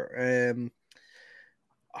sure.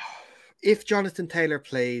 If Jonathan Taylor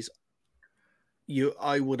plays,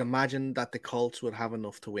 I would imagine that the Colts would have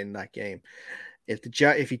enough to win that game.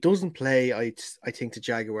 If he doesn't play, I think the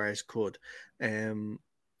Jaguars could.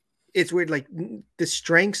 It's weird. Like, the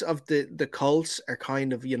strengths of the Colts are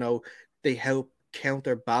kind of, they help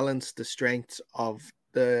counterbalance the strengths of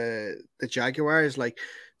the Jaguars. Like,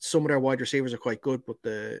 some of their wide receivers are quite good, but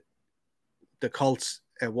the Colts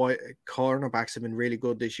cornerbacks have been really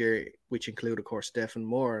good this year, which include, of course, Stephen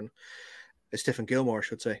Gilmore, I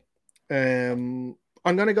should say.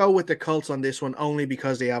 I'm going to go with the Colts on this one, only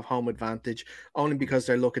because they have home advantage, only because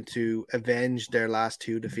they're looking to avenge their last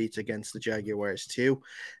 2 defeats against the Jaguars too.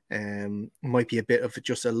 Might be a bit of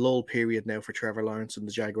just a lull period now for Trevor Lawrence and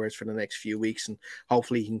the Jaguars for the next few weeks, and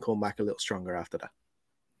hopefully he can come back a little stronger after that.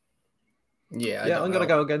 Yeah, I'm going to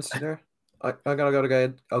go against you there.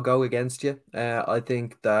 I'll go against you. I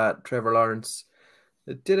think that Trevor Lawrence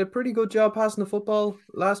did a pretty good job passing the football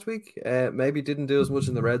last week. Maybe didn't do as much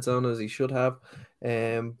in the red zone as he should have.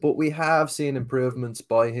 But we have seen improvements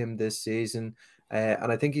by him this season.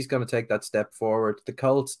 And I think he's going to take that step forward. The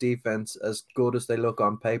Colts defense, as good as they look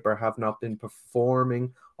on paper, have not been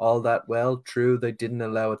performing all that well. True, they didn't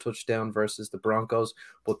allow a touchdown versus the Broncos,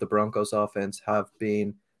 but the Broncos offense have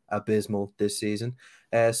been abysmal this season.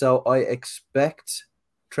 So I expect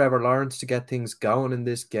Trevor Lawrence to get things going in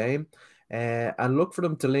this game. And look for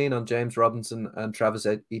them to lean on James Robinson and Travis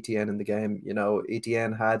Etienne in the game.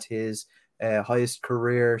 Etienne had his highest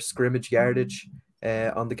career scrimmage yardage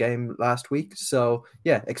on the game last week. So,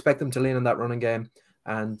 yeah, expect them to lean on that running game.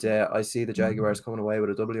 And I see the Jaguars coming away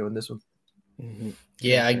with a W in this one. Mm-hmm.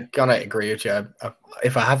 Yeah, I'm going to agree with you.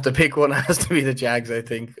 If I have to pick one, it has to be the Jags, I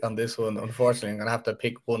think, on this one. Unfortunately, I'm going to have to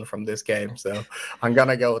pick one from this game. So I'm going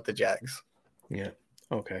to go with the Jags. Yeah.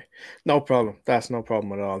 Okay. No problem. That's no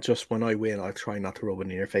problem at all. Just when I win, I'll try not to rub it in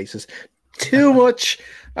your faces too much.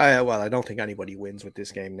 I don't think anybody wins with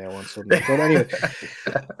this game now on Sunday. But anyway,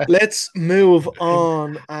 let's move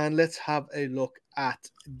on and let's have a look at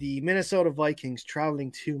the Minnesota Vikings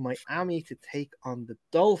traveling to Miami to take on the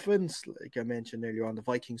Dolphins. Like I mentioned earlier on, the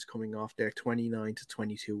Vikings coming off their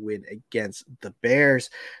 29-22 win against the Bears.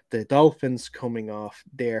 The Dolphins coming off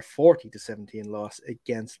their 40-17 loss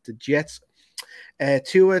against the Jets.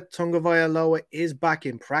 Tua Tagovailoa is back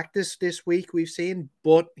in practice this week, we've seen,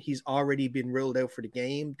 but he's already been ruled out for the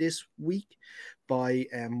game this week by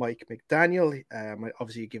Mike McDaniel.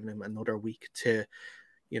 Obviously giving him another week to,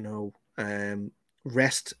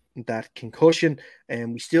 rest that concussion.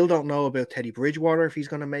 And we still don't know about Teddy Bridgewater if he's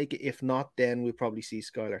going to make it. If not, then we'll probably see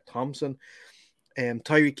Skylar Thompson.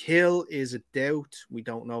 Tyreek Hill is a doubt. We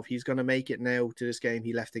don't know if he's going to make it now to this game.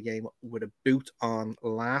 He left the game with a boot on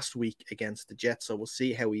last week against the Jets, so we'll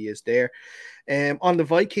see how he is there. On the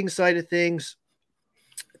Vikings side of things,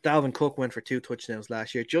 Dalvin Cook went for 2 touchdowns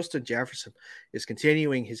last year. Justin Jefferson is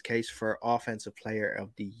continuing his case for Offensive Player of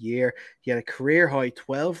the Year. He had a career high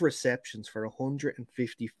 12 receptions for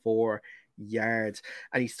 154 yards,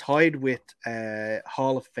 and he's tied with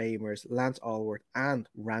Hall of Famers Lance Alworth and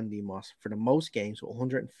Randy Moss for the most games with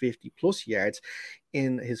 150 plus yards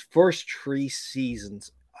in his first 3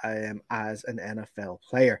 seasons as an NFL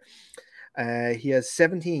player. He has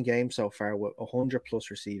 17 games so far with 100 plus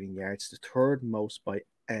receiving yards, the third most by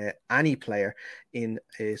any player in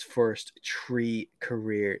his first 3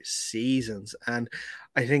 career seasons. And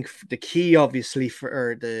I think the key, obviously,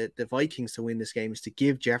 for the Vikings to win this game is to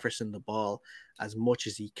give Jefferson the ball as much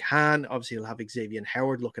as he can. Obviously, he'll have Xavier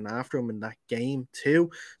Howard looking after him in that game too.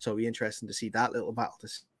 So it'll be interesting to see that little battle, to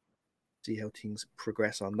see how things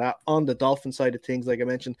progress on that. On the Dolphin side of things, like I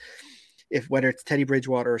mentioned, whether it's Teddy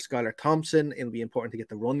Bridgewater or Skylar Thompson, it'll be important to get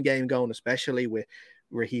the run game going, especially with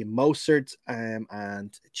Raheem Mostert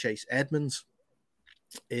and Chase Edmonds.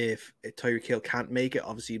 If Tyreek Hill can't make it,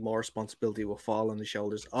 obviously more responsibility will fall on the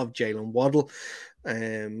shoulders of Jalen Waddle.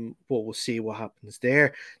 But we'll see what happens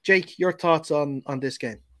there. Jake, your thoughts on this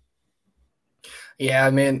game? Yeah,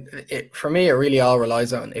 I mean, for me, it really all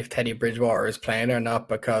relies on if Teddy Bridgewater is playing or not,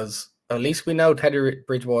 because at least we know Teddy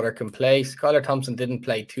Bridgewater can play. Skylar Thompson didn't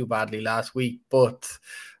play too badly last week, but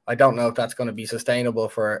I don't know if that's going to be sustainable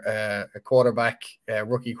for a quarterback, a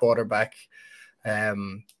rookie quarterback.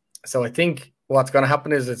 So I think what's going to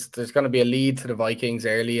happen is there's going to be a lead to the Vikings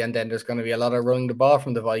early, and then there's going to be a lot of running the ball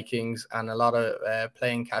from the Vikings and a lot of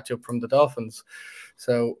playing catch up from the Dolphins.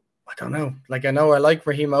 So I don't know. Like, I know I like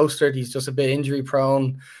Raheem Mostert. He's just a bit injury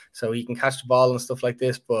prone, so he can catch the ball and stuff like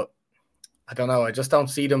this, but I don't know. I just don't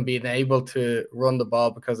see them being able to run the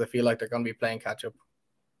ball because I feel like they're going to be playing catch up.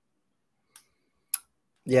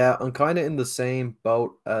 Yeah, I'm kind of in the same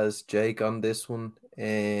boat as Jake on this one.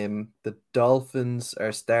 The Dolphins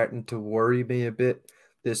are starting to worry me a bit.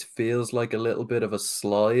 This feels like a little bit of a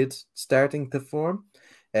slide starting to form.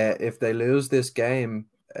 If they lose this game,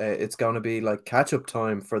 it's going to be like catch-up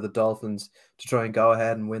time for the Dolphins to try and go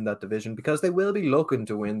ahead and win that division, because they will be looking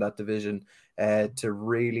to win that division to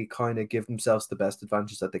really kind of give themselves the best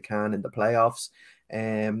advantage that they can in the playoffs.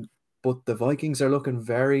 But the Vikings are looking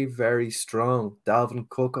very, very strong. Dalvin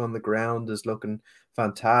Cook on the ground is looking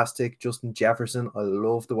fantastic. Justin Jefferson, I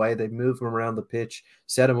love the way they move him around the pitch,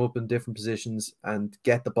 set him up in different positions, and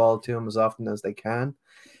get the ball to him as often as they can.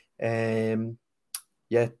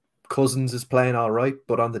 Yeah, Cousins is playing all right,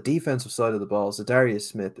 but on the defensive side of the ball, Za'Darius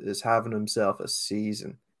Smith is having himself a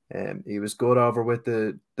season. He was good over with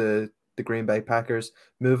the Green Bay Packers,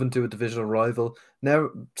 moving to a divisional rival. Now,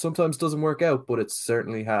 sometimes doesn't work out, but it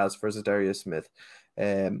certainly has for Za'Darius Smith.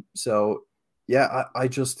 So, yeah,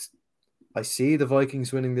 I see the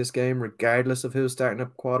Vikings winning this game regardless of who's starting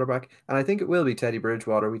up quarterback, and I think it will be Teddy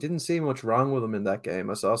Bridgewater. We didn't see much wrong with him in that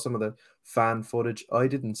game. I saw some of the fan footage. I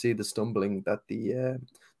didn't see the stumbling that the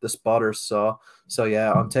spotters saw. So,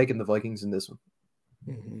 yeah, I'm taking the Vikings in this one.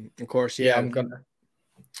 Mm-hmm. Of course, yeah. I'm gonna.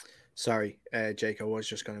 Sorry, Jake, I was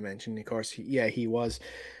just going to mention, of course, he was,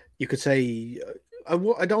 you could say, I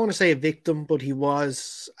don't want to say a victim, but he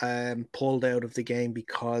was pulled out of the game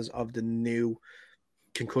because of the new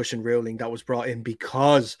concussion ruling that was brought in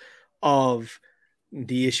because of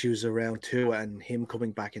the issues around Tua and him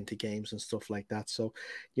coming back into games and stuff like that. So,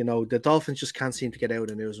 the Dolphins just can't seem to get out of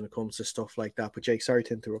the news when it comes to stuff like that. But Jake, sorry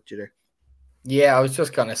to interrupt you there. Yeah, I was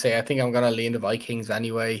just going to say, I think I'm going to lean the Vikings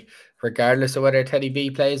anyway, regardless of whether Teddy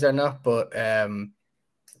B plays or not. But the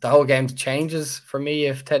whole game changes for me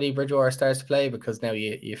if Teddy Bridgewater starts to play, because now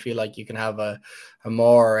you feel like you can have a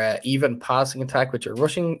more even passing attack with your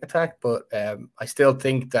rushing attack. But I still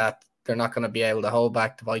think that they're not going to be able to hold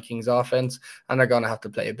back the Vikings offense, and they're going to have to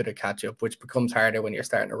play a bit of catch up, which becomes harder when you're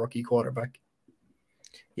starting a rookie quarterback.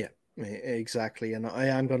 Yeah. Exactly, and I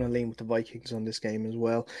am going to lean with the Vikings on this game as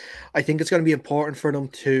well. I think it's going to be important for them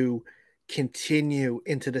to continue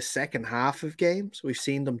into the second half of games. We've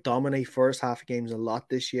seen them dominate first half of games a lot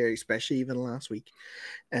this year, especially even last week,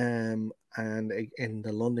 and in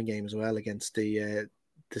the London game as well against the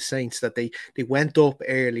Saints, that they went up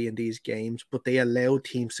early in these games, but they allowed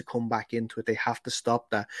teams to come back into it. They have to stop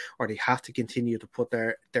that, or they have to continue to put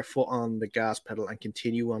their foot on the gas pedal and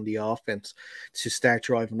continue on the offense to start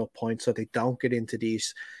driving up points so they don't get into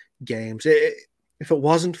these games. If it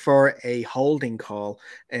wasn't for a holding call,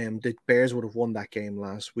 the Bears would have won that game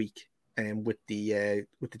last week with the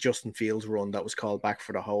Justin Fields run that was called back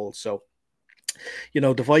for the hold. So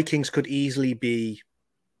The Vikings could easily be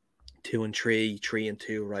 2-3,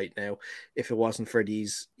 3-2 right now if it wasn't for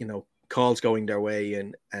these, calls going their way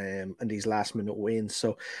and these last minute wins.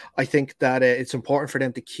 So I think that it's important for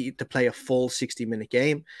them to play a full 60-minute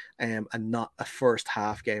game and not a first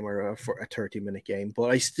half game or a 30-minute game.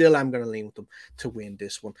 But I still am going to lean with them to win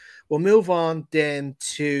this one. We'll move on then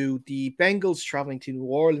to the Bengals traveling to New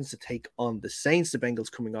Orleans to take on the Saints. The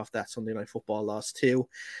Bengals coming off that Sunday Night Football loss to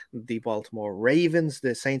the Baltimore Ravens.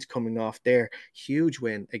 The Saints coming off their huge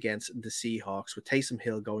win against the Seahawks with Taysom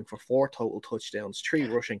Hill going for 4 total touchdowns, 3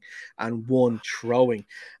 rushing and 1 throwing.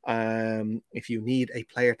 If you need a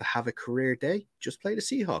player to have a career day, just play the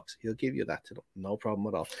Seahawks. He'll give you that to them. No problem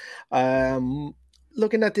at all.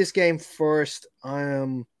 Looking at this game first, I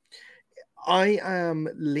am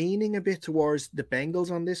leaning a bit towards the Bengals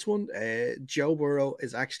on this one. Joe Burrow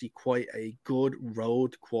is actually quite a good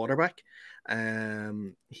road quarterback.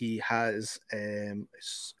 He has I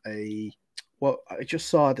just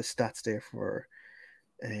saw the stats there for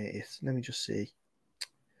let me just see.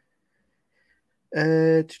 He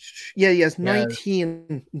has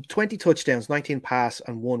 20 touchdowns, 19 pass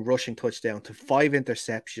and 1 rushing touchdown to 5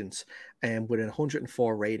 interceptions with a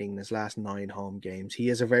 104 rating in his last 9 home games. He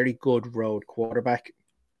is a very good road quarterback.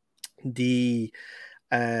 The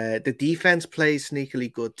defense plays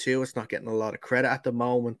sneakily good too. It's not getting a lot of credit at the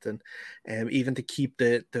moment, and even to keep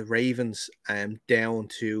the Ravens down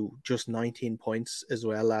to just 19 points as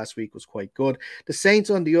well last week was quite good. The Saints,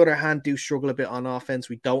 on the other hand, do struggle a bit on offense.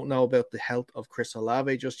 We don't know about the health of Chris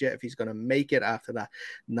Olave just yet, if he's going to make it after that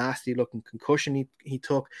nasty looking concussion he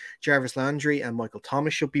took. Jarvis Landry and Michael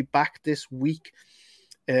Thomas should be back this week.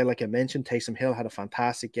 Like I mentioned, Taysom Hill had a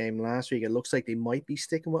fantastic game last week. It looks like they might be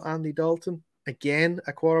sticking with Andy Dalton again,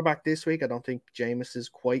 a quarterback this week. I don't think Jameis is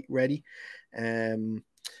quite ready.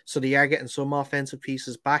 So they are getting some offensive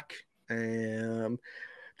pieces back. The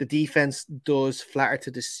defense does flatter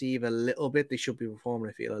to deceive a little bit. They should be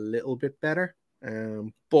performing, I feel, a little bit better.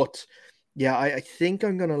 But yeah, I think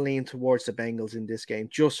I'm going to lean towards the Bengals in this game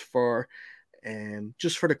just for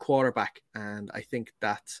the quarterback. And I think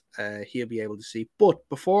that he'll be able to see. But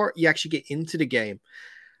before you actually get into the game,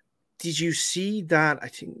 did you see that? I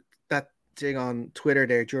think that thing on Twitter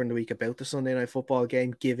there during the week about the Sunday Night Football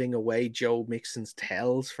game giving away Joe Mixon's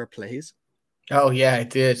tells for plays. Oh yeah, I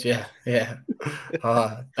did. Yeah.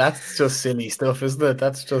 That's just silly stuff, isn't it?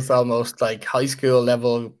 That's just almost like high school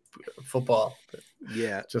level football.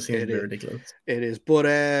 Yeah, just seems ridiculous. It is. But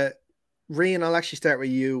Rian, I'll actually start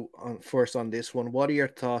with you first on this one. What are your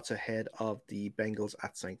thoughts ahead of the Bengals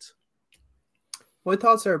at Saints? My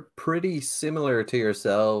thoughts are pretty similar to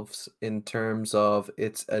yourselves in terms of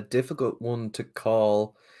it's a difficult one to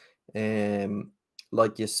call.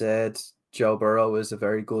 Like you said, Joe Burrow is a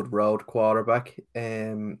very good road quarterback.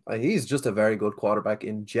 He's just a very good quarterback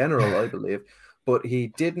in general, I believe. But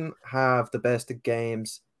he didn't have the best of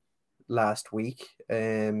games last week.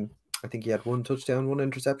 I think he had 1 touchdown, 1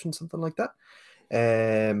 interception, something like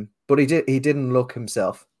that. But he didn't look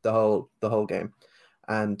himself the whole game.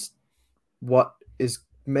 And what is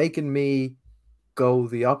making me go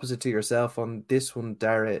the opposite to yourself on this one,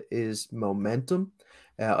 Dara, is momentum.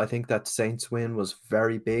 I think that Saints win was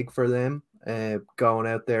very big for them, going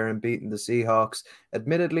out there and beating the Seahawks.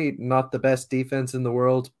 Admittedly, not the best defense in the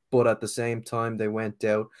world, but at the same time, they went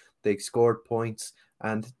out, they scored points,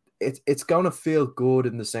 and it's going to feel good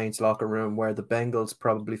in the Saints locker room, where the Bengals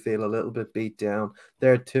probably feel a little bit beat down.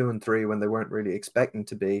 They're 2-3 when they weren't really expecting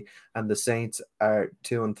to be, and the Saints are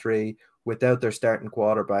 2-3 without their starting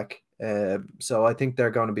quarterback. So I think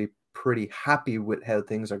they're going to be pretty happy with how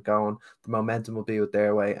things are going. The momentum will be with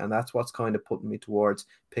their way, and that's what's kind of putting me towards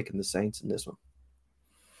picking the Saints in this one.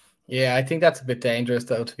 Yeah, I think that's a bit dangerous,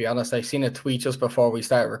 though, to be honest. I seen a tweet just before we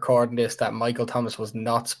started recording this that Michael Thomas was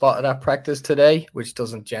not spotted at practice today, which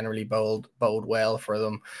doesn't generally bode well for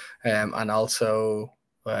them. And also,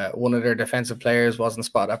 one of their defensive players wasn't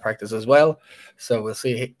spotted at practice as well. So we'll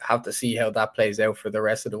have to see how that plays out for the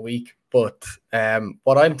rest of the week. But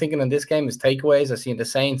what I'm thinking in this game is takeaways. I've seen the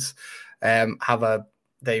Saints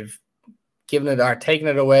they've given it or taken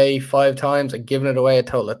it away 5 times and given it away a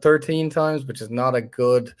total of 13 times, which is not a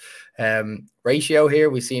good ratio here.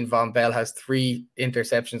 We've seen Von Bell has 3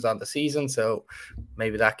 interceptions on the season, so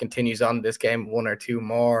maybe that continues on this game, 1 or 2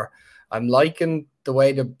 more. I'm liking the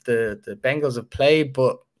way the Bengals have played,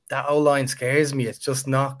 but that O-line scares me. It's just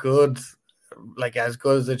not good, like as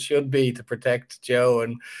good as it should be to protect Joe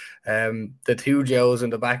and the 2 Joes in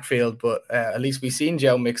the backfield. But at least we've seen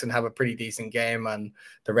Joe Mixon have a pretty decent game and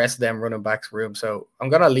the rest of them running backs room. So I'm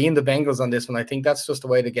going to lean the Bengals on this one. I think that's just the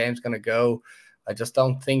way the game's going to go. I just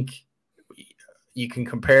don't think you can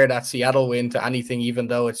compare that Seattle win to anything, even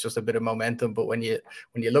though it's just a bit of momentum. But when you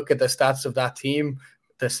look at the stats of that team,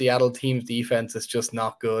 the Seattle team's defense is just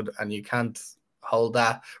not good, and you can't hold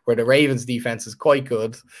that. Where the Ravens defense is quite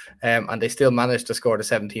good, and they still managed to score the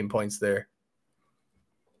 17 points there.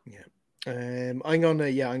 Yeah, I'm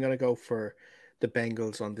gonna go for the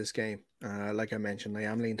Bengals on this game. Like I mentioned, I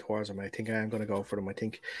am leaning towards them. I think I am going to go for them. I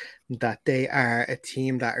think that they are a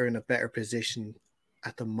team that are in a better position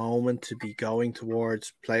at the moment to be going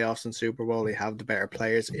towards playoffs and Super Bowl. They have the better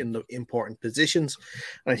players in the important positions,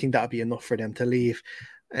 and I think that'll be enough for them to leave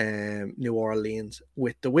New Orleans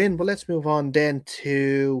with the win. But let's move on then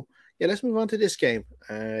to this game.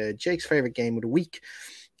 Jake's favorite game of the week.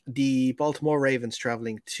 The Baltimore Ravens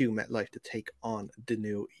traveling to MetLife to take on the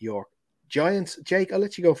New York Giants. Jake, I'll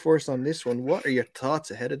let you go first on this one. What are your thoughts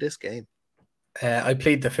ahead of this game? I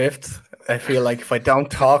plead the fifth. I feel like if I don't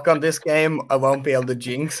talk on this game, I won't be able to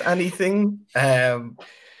jinx anything.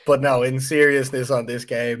 But no, in seriousness on this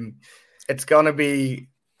game, it's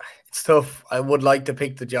tough. I would like to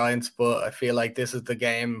pick the Giants, but I feel like this is the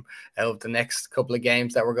game out of the next couple of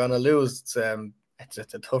games that we're going to lose.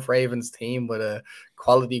 It's a tough Ravens team with a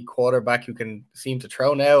quality quarterback who can seem to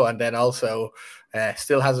throw now, and then also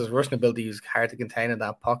still has his rushing ability. He's hard to contain in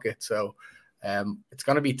that pocket. So it's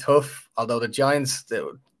going to be tough. Although the Giants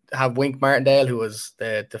have Wink Martindale, who was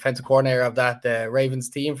the defensive coordinator of that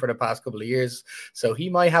Ravens team for the past couple of years. So he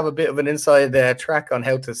might have a bit of an inside track on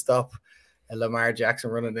how to stop Lamar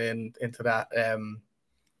Jackson running into that,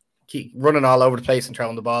 keep running all over the place and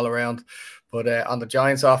throwing the ball around. But on the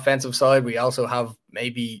Giants offensive side, we also have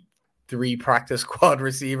maybe 3 practice squad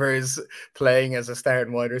receivers playing as a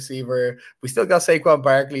starting wide receiver. We still got Saquon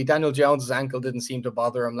Barkley. Daniel Jones' ankle didn't seem to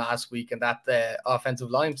bother him last week, and that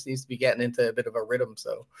offensive line seems to be getting into a bit of a rhythm.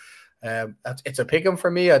 So it's a pick 'em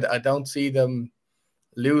for me. I don't see them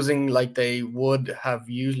losing like they would have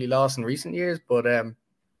usually lost in recent years, but I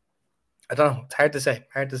don't know. It's hard to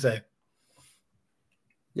say.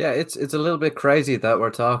 Yeah, it's a little bit crazy that we're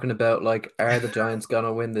talking about, like, are the Giants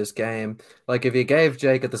gonna win this game? Like, if you gave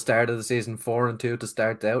Jake at the start of the season 4-2 to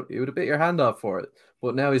start out, you would have bit your hand off for it.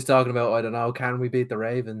 But now he's talking about, I don't know, can we beat the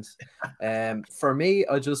Ravens? For me,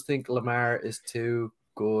 I just think Lamar is too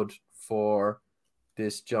good for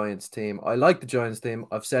this Giants team. I like the Giants team.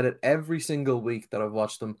 I've said it every single week that I've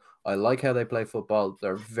watched them. I like how they play football.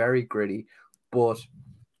 They're very gritty, but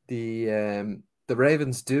the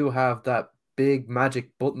Ravens do have that big magic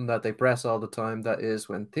button that they press all the time. That is,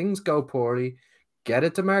 when things go poorly, get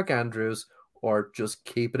it to Mark Andrews or just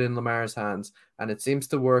keep it in Lamar's hands. And it seems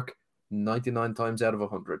to work 99 times out of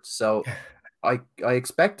 100. So I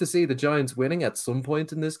expect to see the Giants winning at some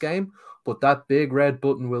point in this game, but that big red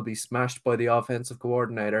button will be smashed by the offensive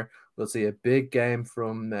coordinator. We'll see a big game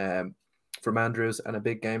from Andrews and a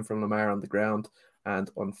big game from Lamar on the ground.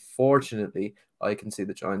 And unfortunately, I can see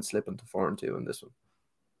the Giants slipping to 4-2 in this one.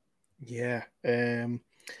 Yeah, I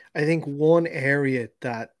think one area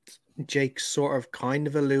that Jake sort of kind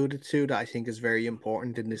of alluded to that I think is very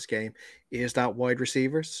important in this game is that wide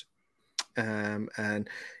receivers. And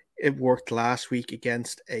it worked last week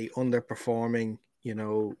against a underperforming,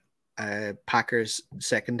 Packers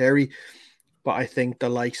secondary. But I think the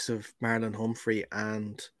likes of Marlon Humphrey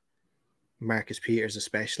and Marcus Peters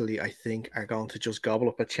especially, I think, are going to just gobble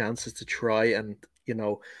up a chances to try and,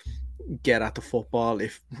 get at the football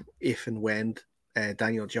if and when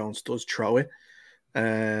Daniel Jones does throw it.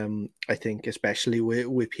 I think especially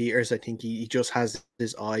with Peters, I think he just has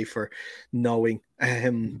this eye for knowing how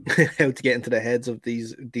to get into the heads of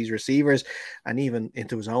these receivers and even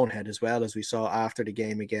into his own head as well, as we saw after the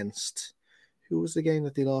game against, who was the game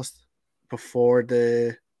that they lost before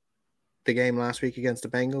the game last week against the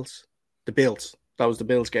Bengals? The Bills. That was the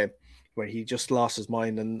Bills game where he just lost his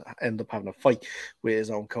mind and ended up having a fight with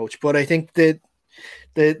his own coach. But I think that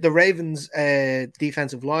the Ravens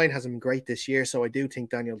defensive line hasn't been great this year, so I do think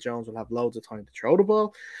Daniel Jones will have loads of time to throw the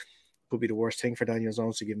ball. Could be the worst thing for Daniel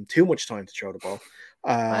Jones to give him too much time to throw the ball.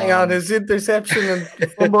 Hang on, his interception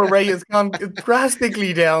and fumble rate has gone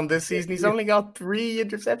drastically down this season. He's only got 3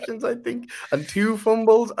 interceptions, I think, and 2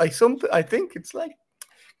 fumbles. I think it's like,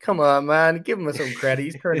 come on, man, give him some credit.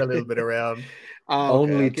 He's turned a little bit around.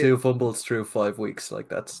 Only 2 fumbles through 5 weeks. Like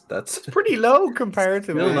that's pretty low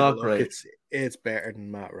comparatively. Still not great. It's better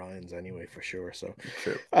than Matt Ryan's anyway, for sure. So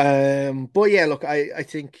true. But yeah, look, I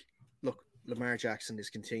think Lamar Jackson is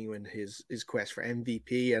continuing his quest for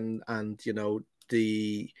MVP, and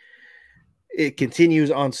it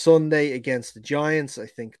continues on Sunday against the Giants. I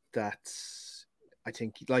think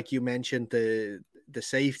like you mentioned, the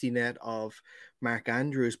safety net of Mark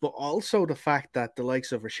Andrews, but also the fact that the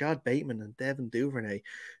likes of Rashad Bateman and Devin Duvernay,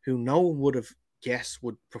 who no one would have guess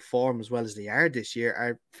would perform as well as they are this year,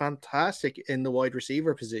 are fantastic in the wide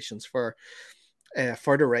receiver positions for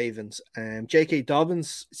the Ravens. J.K.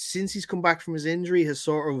 Dobbins, since he's come back from his injury, has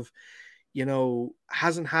sort of,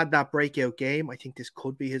 hasn't had that breakout game. I think this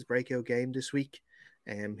could be his breakout game this week.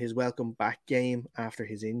 His welcome back game after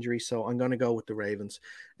his injury. So I'm going to go with the Ravens.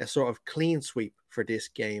 A sort of clean sweep for this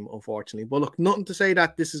game, unfortunately. But look, nothing to say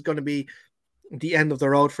that this is going to be the end of the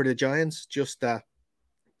road for the Giants, just that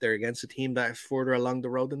they're against a team that is further along the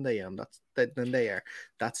road than they are.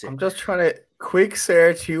 That's it. I'm just trying to quick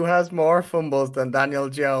search who has more fumbles than Daniel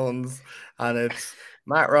Jones, and it's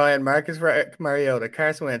Matt Ryan, Marcus Mariota,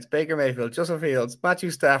 Carson Wentz, Baker Mayfield, Justin Fields, Matthew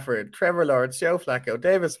Stafford, Trevor Lawrence, Joe Flacco,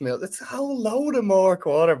 Davis Mills. It's a whole load of more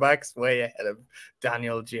quarterbacks way ahead of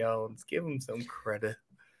Daniel Jones. Give him some credit.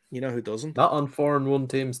 You know who doesn't? Not on 4-1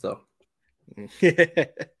 teams, though. You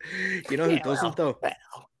know who doesn't, though?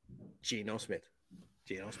 Geno Smith.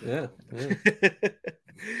 Yeah.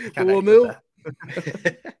 But we'll move.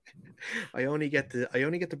 I only get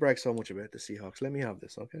to brag so much about the Seahawks. Let me have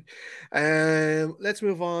this, okay? Let's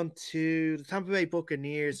move on to the Tampa Bay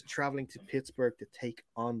Buccaneers traveling to Pittsburgh to take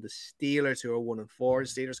on the Steelers, who are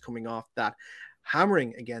 1-4. The Steelers coming off that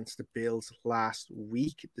hammering against the Bills last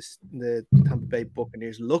week. The Tampa Bay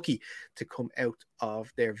Buccaneers lucky to come out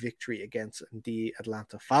of their victory against the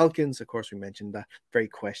Atlanta Falcons. Of course, we mentioned that very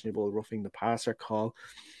questionable roughing the passer call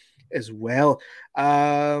as well.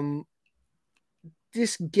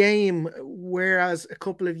 This game, whereas a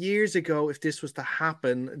couple of years ago, if this was to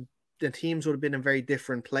happen, the teams would have been in very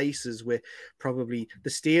different places, with probably the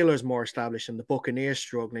Steelers more established and the Buccaneers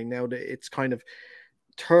struggling. Now that it's kind of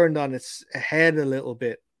turned on its head a little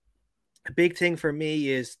bit. A big thing for me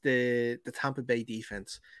is the Tampa Bay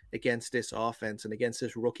defense against this offense and against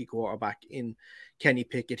this rookie quarterback in Kenny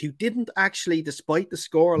Pickett, who didn't actually, despite the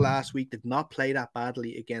score last week, did not play that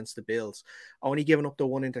badly against the Bills. Only giving up the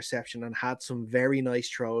one interception and had some very nice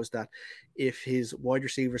throws that, if his wide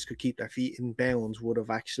receivers could keep their feet in bounds, would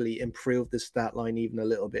have actually improved the stat line even a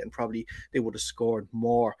little bit, and probably they would have scored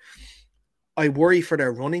more. I worry for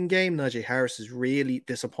their running game. Najee Harris is really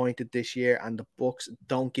disappointed this year, and the Bucs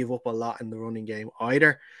don't give up a lot in the running game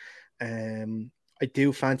either. I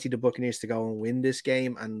do fancy the Buccaneers to go and win this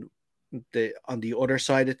game, and on the other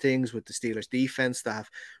side of things, with the Steelers defense that have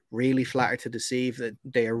really flattered to deceive, that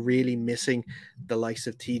they are really missing the likes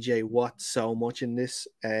of TJ Watt so much in this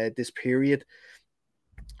period.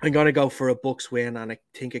 I'm going to go for a Bucs win, and I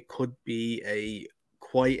think it could be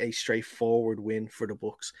quite a straightforward win for the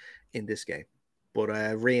Bucs in this game. But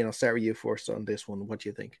Rian, I'll start with you first on this one. What do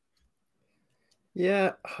you think?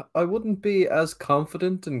 Yeah, I wouldn't be as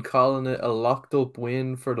confident in calling it a locked up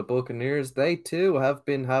win for the Buccaneers. They too have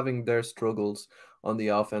been having their struggles on the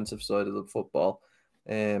offensive side of the football.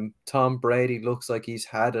 Tom Brady looks like he's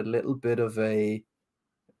had a little bit of a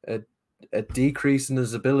decrease in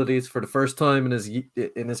his abilities for the first time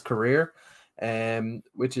in his career,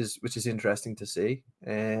 which is interesting to see.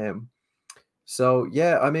 So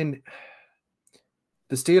yeah, I mean,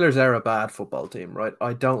 the Steelers are a bad football team, right?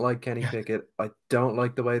 I don't like Kenny Pickett. I don't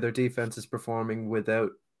like the way their defense is performing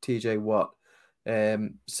without TJ Watt.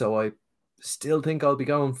 So I still think I'll be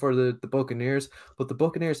going for the Buccaneers, but the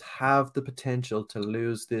Buccaneers have the potential to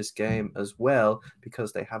lose this game as well,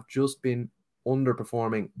 because they have just been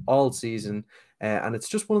underperforming all season. And it's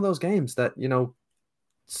just one of those games that,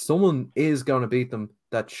 someone is going to beat them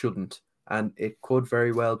that shouldn't. And it could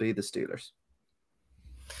very well be the Steelers.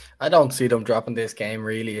 I don't see them dropping this game,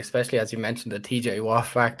 really, especially as you mentioned the TJ Watt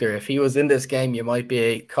factor. If he was in this game, you might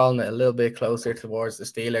be calling it a little bit closer towards the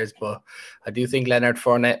Steelers, but I do think Leonard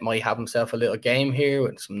Fournette might have himself a little game here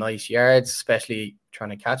with some nice yards, especially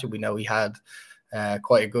trying to catch it. We know he had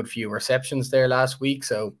quite a good few receptions there last week,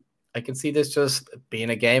 so I can see this just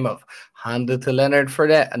being a game of hand it to Leonard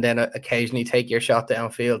Fournette and then occasionally take your shot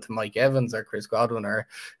downfield to Mike Evans or Chris Godwin or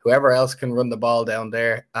whoever else can run the ball down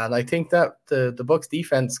there. And I think that the Bucs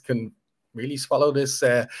defense can really swallow this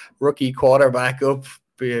rookie quarterback up,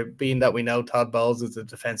 being that we know Todd Bowles is a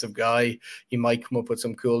defensive guy. He might come up with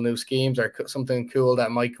some cool new schemes or something cool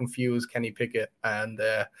that might confuse Kenny Pickett. And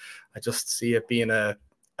I just see it being a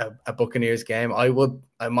Buccaneers game.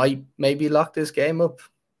 I might maybe lock this game up.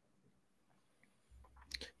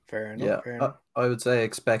 Fair enough. Yeah, I would say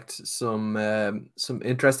expect some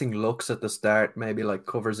interesting looks at the start, maybe like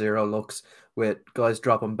cover zero looks with guys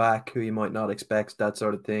dropping back who you might not expect, that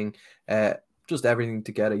sort of thing. Just everything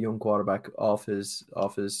to get a young quarterback off his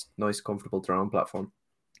nice, comfortable throwing platform.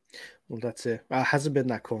 Well, that's it. It hasn't been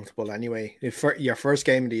that comfortable anyway. For your first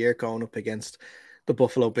game of the year going up against the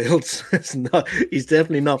Buffalo Bills. He's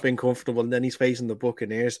definitely not been comfortable, and then he's facing the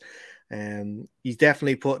Buccaneers. He's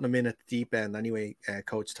definitely putting them in at the deep end anyway,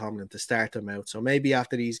 Coach Tomlin, to start them out. So maybe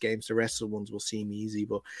after these games, the rest of the ones will seem easy,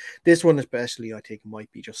 but this one especially, I think,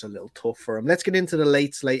 might be just a little tough for him. Let's get into the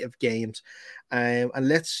late slate of games, and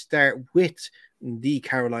let's start with the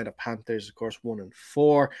Carolina Panthers, of course,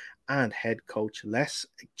 1-4, and head coach Les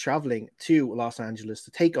traveling to Los Angeles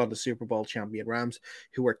to take on the Super Bowl champion Rams,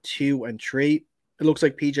 who are 2-3. It looks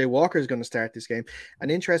like PJ Walker is going to start this game.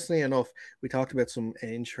 And interestingly enough, we talked about some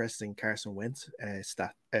interesting Carson Wentz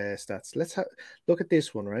stats. Let's look at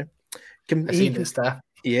this one, right? I've seen this stat.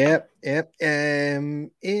 Yeah.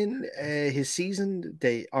 In his season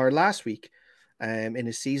day, or last week, in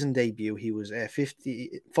his season debut, he was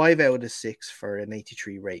 55 out of 6 for an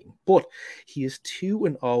 83 rating. But he is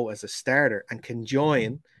 2-0 as a starter and can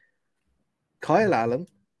join Kyle Allen,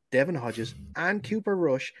 Devin Hodges, and Cooper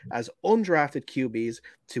Rush as undrafted QBs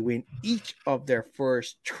to win each of their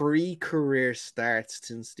first 3 career starts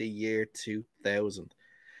since the year 2000.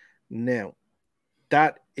 Now,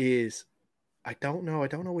 that is, I don't know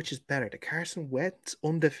which is better, the Carson Wentz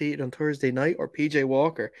undefeated on Thursday night, or PJ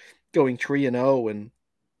Walker going 3-0 and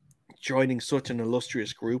joining such an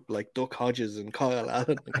illustrious group like Duck Hodges and Kyle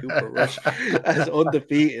Allen and Cooper Rush as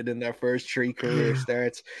undefeated in their first 3 career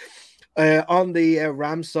starts. On the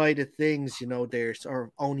Rams side of things, there's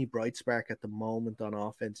our only bright spark at the moment on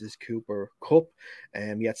offense is Cooper Kupp.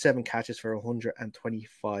 He had 7 catches for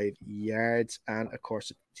 125 yards and, of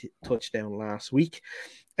course, a touchdown last week.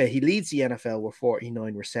 He leads the NFL with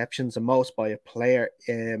 49 receptions, the most by a player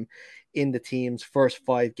in the team's first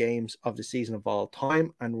 5 games of the season of all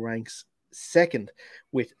time, and ranks second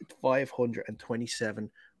with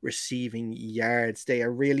 527 receiving yards. They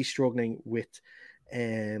are really struggling with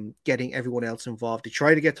getting everyone else involved. They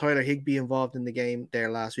tried to get Tyler Higbee involved in the game there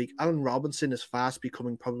last week. Allen Robinson is fast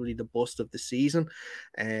becoming probably the bust of the season.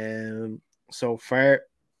 So far,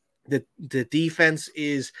 the defense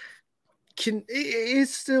is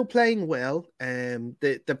still playing well.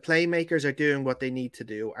 The playmakers are doing what they need to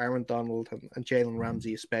do. Aaron Donald and Jalen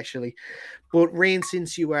Ramsey especially. But Rain,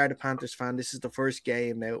 since you are the Panthers fan, this is the first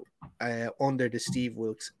game now under the Steve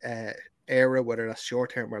Wilkes era, whether that's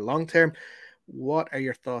short term or long term. What are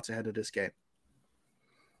your thoughts ahead of this game?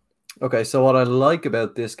 Okay, so what I like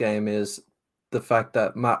about this game is the fact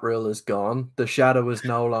that Matt Rule is gone. The shadow is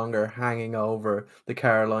no longer hanging over the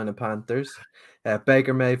Carolina Panthers.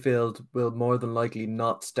 Baker Mayfield will more than likely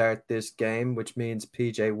not start this game, which means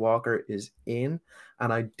PJ Walker is in.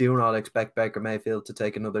 And I do not expect Baker Mayfield to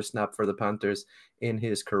take another snap for the Panthers in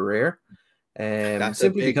his career.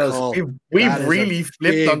 Simply because we've really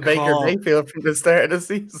flipped on Baker Mayfield from the start of the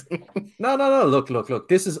season. No. Look.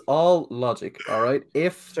 This is all logic, all right?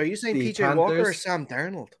 So are you saying PJ Panthers... Walker or Sam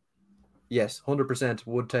Darnold? Yes, 100%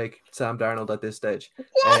 would take Sam Darnold at this stage.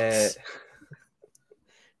 What?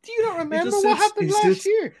 Do you not remember what happened last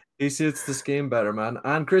year? He suits the scheme better, man.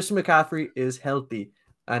 And Christian McCaffrey is healthy,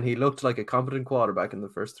 and he looked like a competent quarterback in the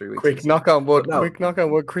first 3 weeks. Quick knock on wood.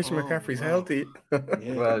 Christian McCaffrey's healthy.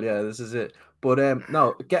 Well, yeah, this is it. But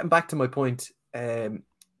no, getting back to my point,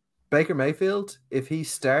 Baker Mayfield, if he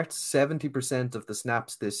starts 70% of the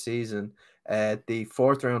snaps this season, the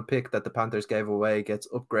 4th round pick that the Panthers gave away gets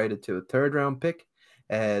upgraded to a 3rd round pick.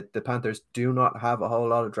 The Panthers do not have a whole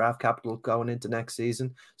lot of draft capital going into next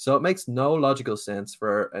season. So it makes no logical sense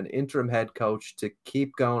for an interim head coach to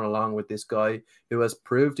keep going along with this guy who has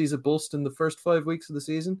proved he's a bust in the first 5 weeks of the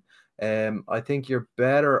season. I think you're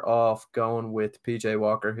better off going with PJ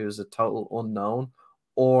Walker, who's a total unknown,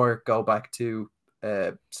 or go back to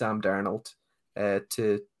Sam Darnold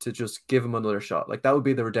to just give him another shot. Like, that would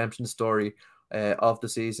be the redemption story of the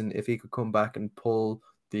season if he could come back and pull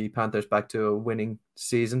the Panthers back to a winning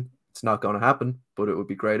season. It's not going to happen, but it would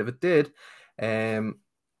be great if it did.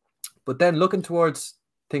 But then looking towards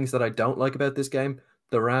things that I don't like about this game,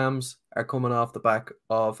 the Rams are coming off the back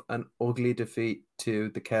of an ugly defeat to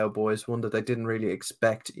the Cowboys, one that they didn't really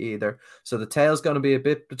expect either. So the tail's going to be a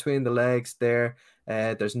bit between the legs there.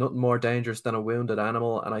 There's nothing more dangerous than a wounded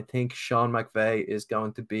animal, and I think Sean McVay is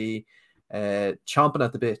going to be chomping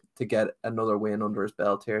at the bit to get another win under his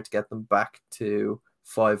belt here to get them back to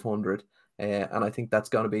 500. And I think that's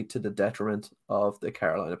going to be to the detriment of the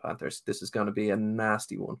Carolina Panthers. This is going to be a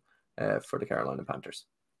nasty one for the Carolina Panthers.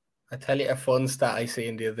 I tell you a fun stat I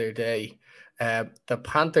seen the other day. The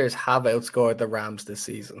Panthers have outscored the Rams this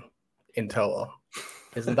season in total.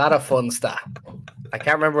 Isn't that a fun stat? I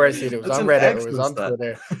can't remember where I seen it. It was on Reddit. It was on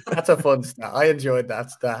Twitter. That's a fun stat. I enjoyed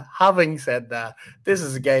that stat. Having said that, this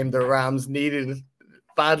is a game the Rams needed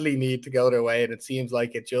badly need to go their way, and it seems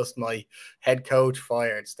like it just my head coach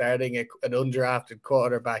fired, starting an undrafted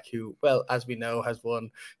quarterback who, well, as we know, has won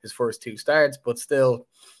his first 2 starts, but still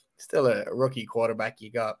a rookie quarterback.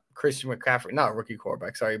 You got Christian McCaffrey, not a rookie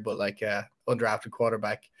quarterback, sorry, but like a undrafted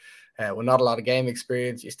quarterback with not a lot of game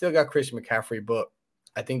experience. You still got Christian McCaffrey, but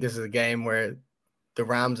I think this is a game where the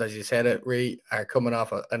Rams, as you said it, really are coming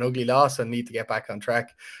off an ugly loss and need to get back on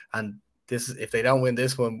track. And this, if they don't win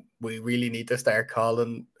this one, we really need to start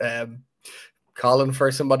calling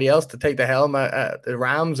for somebody else to take the helm at the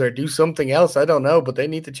Rams or do something else. I don't know, but they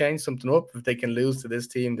need to change something up if they can lose to this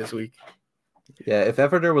team this week. Yeah, if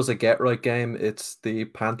ever there was a get-right game, it's the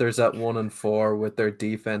Panthers at 1-4 with their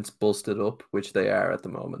defense busted up, which they are at the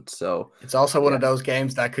moment. So it's also one of those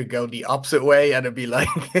games that could go the opposite way and it'd be like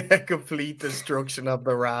a complete destruction of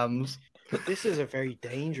the Rams. This is a very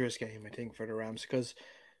dangerous game, I think, for the Rams, because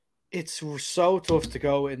it's so tough to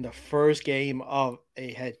go in the first game of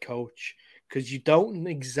a head coach because you don't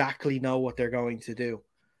exactly know what they're going to do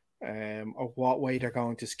or what way they're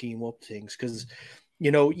going to scheme up things. Because,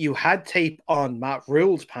 you had tape on Matt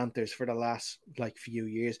Rule's Panthers for the last few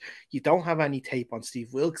years. You don't have any tape on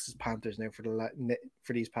Steve Wilkes' Panthers now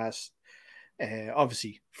for these past,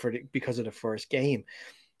 obviously because of the first game.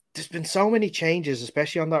 There's been so many changes,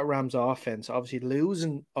 especially on that Rams offense. Obviously,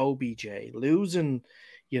 losing OBJ, losing,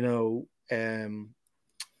 Andrew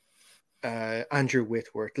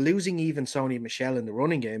Whitworth, losing even Sony Michel in the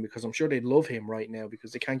running game, because I'm sure they'd love him right now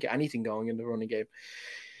because they can't get anything going in the running game.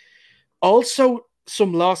 Also,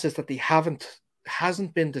 some losses that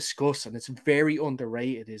hasn't been discussed, and it's very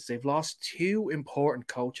underrated, is they've lost 2 important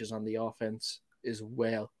coaches on the offense as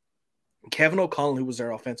well. Kevin O'Connell, who was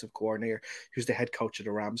their offensive coordinator, who's the head coach of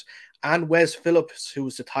the Rams, and Wes Phillips, who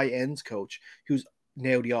was the tight ends coach, who's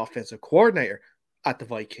now the offensive coordinator at the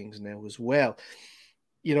Vikings now as well.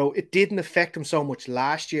 It didn't affect him so much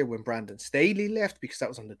last year when Brandon Staley left, because that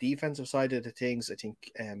was on the defensive side of the things. I think,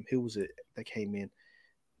 who was it that came in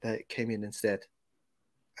instead?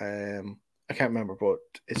 I can't remember, but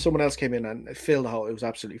if someone else came in and filled the hole, it was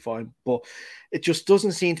absolutely fine. But it just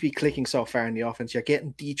doesn't seem to be clicking so far in the offense. You're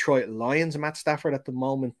getting Detroit Lions Matt Stafford at the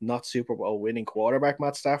moment, not Super Bowl winning quarterback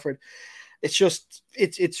Matt Stafford.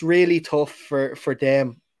 It's really tough for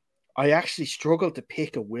them. I actually struggled to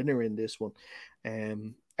pick a winner in this one.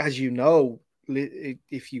 As you know,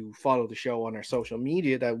 if you follow the show on our social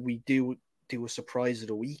media, that we do a surprise of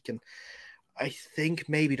the week, and I think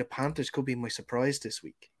maybe the Panthers could be my surprise this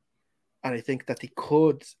week. And I think that they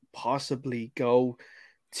could possibly go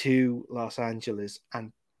to Los Angeles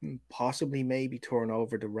and possibly maybe turn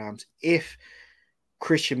over the Rams if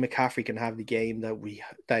Christian McCaffrey can have the game that we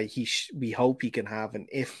hope he can have, and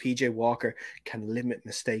if PJ Walker can limit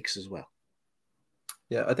mistakes as well.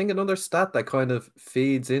 Yeah, I think another stat that kind of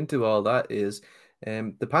feeds into all that is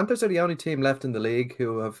the Panthers are the only team left in the league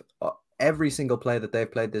who have every single play that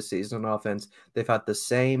they've played this season on offense, they've had the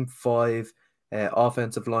same 5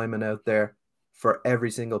 offensive linemen out there for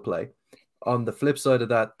every single play. On the flip side of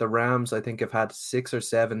that, the Rams, I think, have had 6 or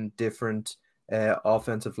 7 different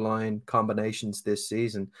offensive line combinations this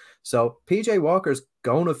season. So PJ Walker's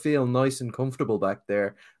going to feel nice and comfortable back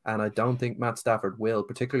there, and I don't think Matt Stafford will,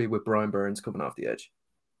 particularly with Brian Burns coming off the edge.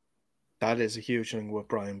 That is a huge thing with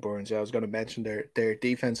Brian Burns. Yeah, I was going to mention their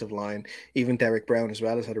defensive line. Even Derek Brown as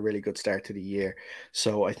well has had a really good start to the year.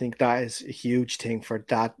 So I think that is a huge thing for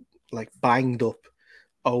that banged up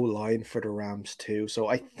O-line for the Rams too. So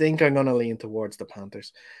I think I'm going to lean towards the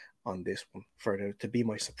Panthers on this one to be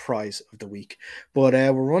my surprise of the week. But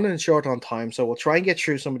we're running short on time, so we'll try and get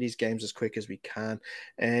through some of these games as quick as we can.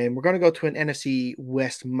 And we're going to go to an NFC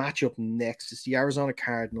West matchup next. It's the Arizona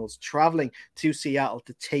Cardinals traveling to Seattle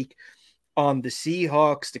to take on the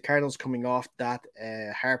Seahawks. The Cardinals coming off that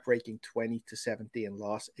heartbreaking 20-17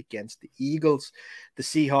 loss against the Eagles. The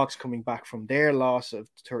Seahawks coming back from their loss of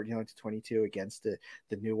 39-22 against the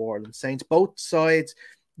New Orleans Saints. Both sides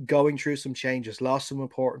going through some changes, lost some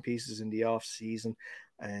important pieces in the offseason.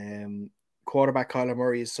 Quarterback Kyler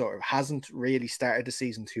Murray hasn't really started the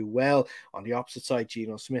season too well. On the opposite side,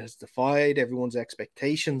 Geno Smith has defied everyone's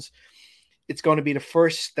expectations. It's going to be the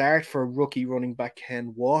first start for rookie running back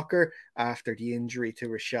Ken Walker after the injury to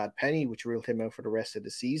Rashad Penny, which ruled him out for the rest of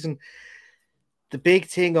the season. The big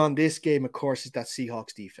thing on this game, of course, is that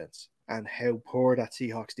Seahawks defense and how poor that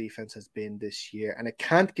Seahawks defense has been this year. And it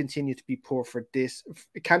can't continue to be poor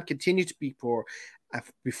It can't continue to be poor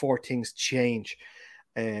before things change.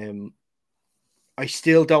 I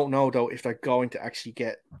still don't know, though, if they're going to actually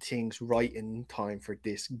get things right in time for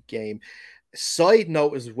this game. Side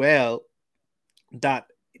note as well, that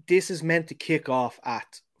this is meant to kick off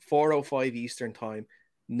at 4:05 Eastern time,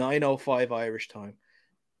 9:05 Irish time.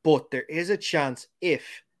 But there is a chance if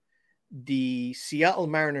the Seattle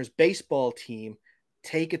Mariners baseball team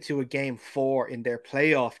take it to a game 4 in their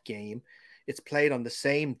playoff game, it's played on the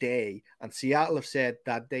same day, and Seattle have said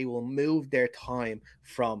that they will move their time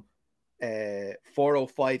from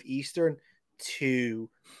 4:05 Eastern to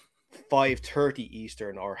 5:30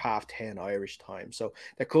 Eastern or 10:30 Irish time. So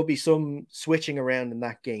there could be some switching around in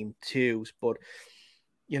that game too. But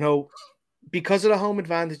because of the home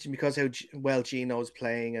advantage and because how well Gino's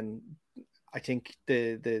playing, and I think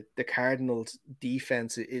the Cardinals'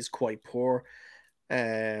 defense is quite poor.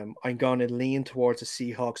 I'm going to lean towards a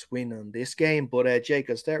Seahawks win on this game. But Jake,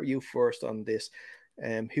 I'll start with you first on this.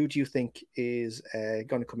 Who do you think is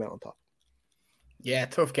going to come out on top? Yeah,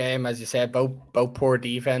 tough game, as you said. Both poor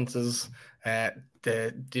defenses.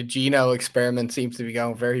 The Gino experiment seems to be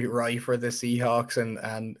going very right for the Seahawks,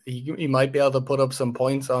 and he might be able to put up some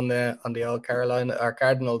points on the old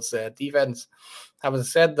Cardinals defense. Having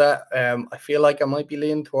said that, I feel like I might be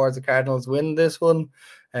leaning towards the Cardinals win this one.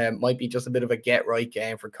 Might be just a bit of a get right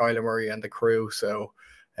game for Kyler Murray and the crew. So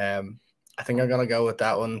I think I'm gonna go with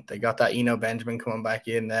that one. They got that Eno Benjamin coming back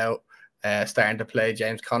in now, starting to play.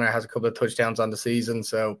 James Conner has a couple of touchdowns on the season,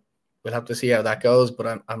 so we'll have to see how that goes.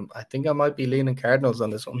 But I think I might be leaning Cardinals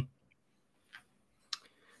on this one.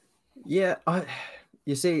 Yeah,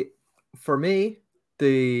 you see, for me,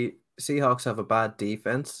 the Seahawks have a bad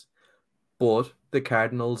defense, but the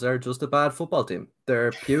Cardinals are just a bad football team.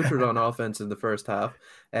 They're putrid on offense in the first half.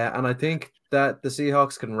 And I think that the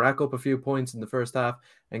Seahawks can rack up a few points in the first half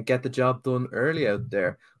and get the job done early out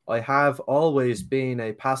there. I have always been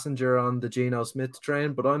a passenger on the Geno Smith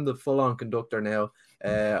train, but I'm the full-on conductor now.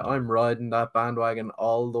 I'm riding that bandwagon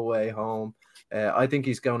all the way home. I think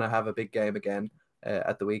he's going to have a big game again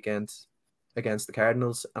at the weekend against the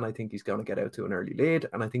Cardinals, and I think he's going to get out to an early lead,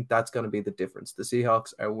 and I think that's going to be the difference. The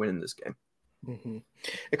Seahawks are winning this game. Mm-hmm.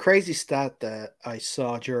 A crazy stat that I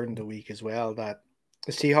saw during the week as well, that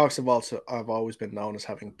the Seahawks have always been known as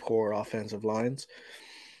having poor offensive lines.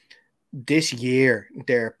 This year,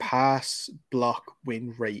 their pass block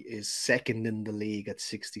win rate is second in the league at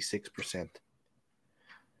 66%.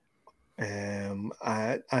 And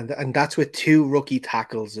that's with 2 rookie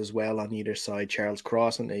tackles as well on either side, Charles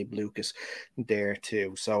Cross and Abe Lucas there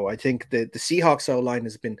too. So I think the Seahawks O-line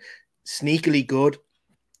has been sneakily good.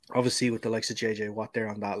 Obviously, with the likes of JJ Watt there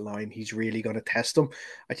on that line, he's really going to test them.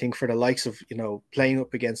 I think for the likes of, playing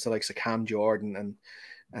up against the likes of Cam Jordan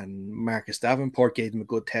and Marcus Davenport gave him a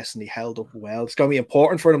good test and he held up well. It's going to be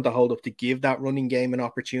important for them to hold up, to give that running game an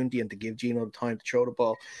opportunity and to give Geno the time to throw the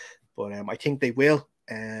ball. But I think they will.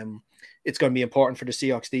 It's going to be important for the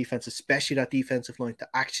Seahawks defense, especially that defensive line, to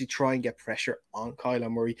actually try and get pressure on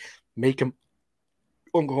Kyler Murray, make him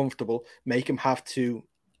uncomfortable, make him have to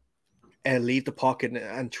leave the pocket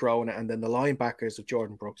and throw, and then the linebackers of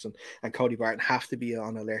Jordan Brooks and Cody Barton have to be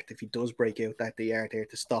on alert if he does break out, that they are there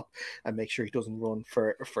to stop and make sure he doesn't run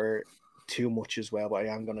for too much as well. But I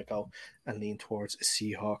am going to go and lean towards a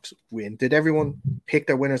Seahawks win. Did everyone pick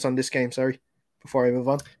their winners on this game? Sorry, before I move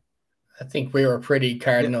on. I think we were pretty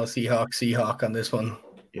Cardinal Seahawk on this one.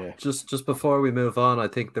 Yeah. Just before we move on, I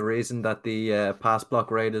think the reason that the pass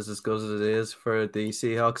block rate is as good as it is for the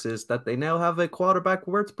Seahawks is that they now have a quarterback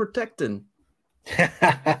worth protecting.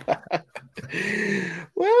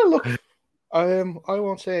 Well, look, I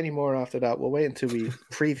won't say any more after that. We'll wait until we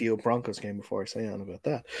preview a Broncos game before I say anything about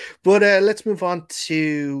that. But let's move on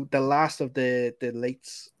to the last of the late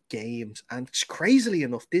games. And crazily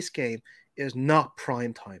enough, this game is not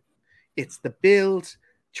prime time. It's the Bills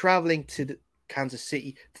traveling to Kansas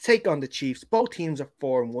City to take on the Chiefs. Both teams are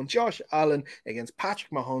 4-1. Josh Allen against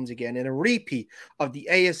Patrick Mahomes again in a repeat of the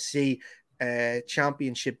AFC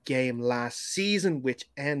championship game last season, which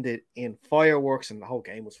ended in fireworks, and the whole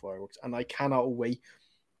game was fireworks. And I cannot wait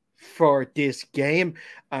for this game,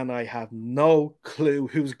 and I have no clue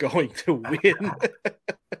who's going to win.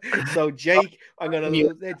 So, Jake, I'm going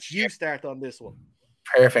to let you start on this one.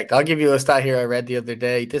 Perfect. I'll give you a stat here I read the other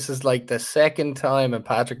day. This is like the second time in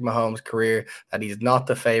Patrick Mahomes' career that he's not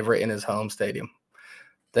the favorite in his home stadium.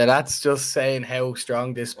 That's just saying how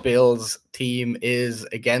strong this Bills team is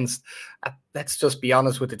against. Let's just be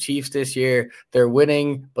honest with the Chiefs this year. They're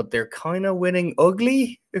winning, but they're kind of winning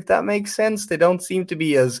ugly, if that makes sense. They don't seem to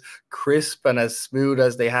be as crisp and as smooth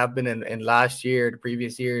as they have been in last year, the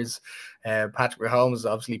previous years. Patrick Mahomes is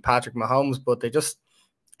obviously Patrick Mahomes, but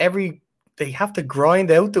they have to grind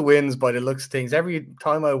out the wins by the looks of things. Every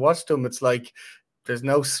time I watch them, it's like there's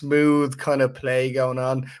no smooth kind of play going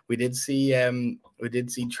on. We did see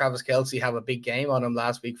Travis Kelce have a big game on him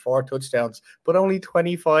last week, 4 touchdowns, but only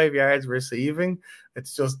 25 yards receiving.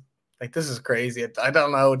 It's just Like, this is crazy. I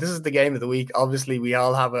don't know. This is the game of the week. Obviously, we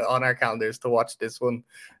all have it on our calendars to watch this one.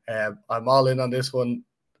 I'm all in on this one.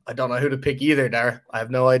 I don't know who to pick either there. I have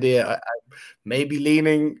no idea. I may be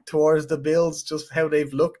leaning towards the Bills, just how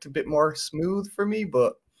they've looked a bit more smooth for me.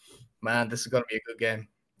 But, man, this is going to be a good game.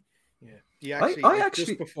 Yeah, I actually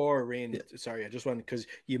just before Rain, sorry, I just wanted, because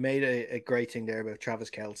you made a great thing there about Travis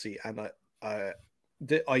Kelce, and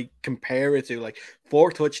I compare it to like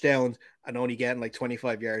 4 touchdowns and only getting like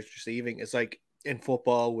 25 yards receiving. It's like in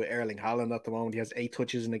football with Erling Haaland at the moment. He has 8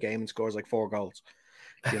 touches in the game and scores like 4 goals.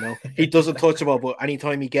 You know, he doesn't touch the ball, but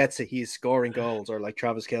anytime he gets it, he's scoring goals, or like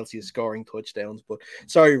Travis Kelce is scoring touchdowns. But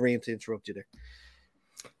sorry, Rain, to interrupt you there.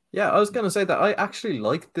 Yeah, I was going to say that I actually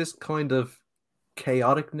like this kind of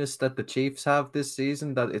chaoticness that the Chiefs have this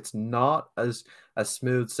season, that it's not as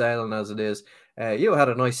smooth sailing as it is. You had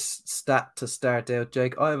a nice stat to start out,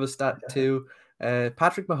 Jake. I have a stat too.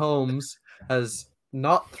 Patrick Mahomes has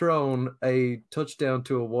not thrown a touchdown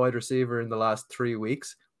to a wide receiver in the last 3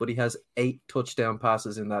 weeks, but he has 8 touchdown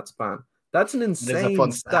passes in that span. That's an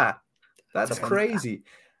insane stat. That's crazy. Stat.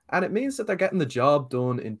 And it means that they're getting the job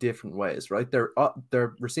done in different ways, right?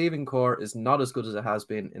 Their receiving core is not as good as it has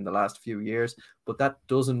been in the last few years, but that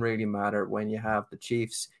doesn't really matter when you have the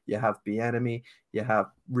Chiefs, you have Bieniemy, you have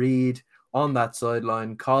Reed on that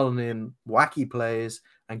sideline, calling in wacky plays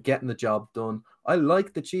and getting the job done. I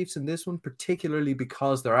like the Chiefs in this one, particularly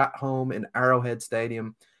because they're at home in Arrowhead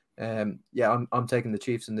Stadium. I'm taking the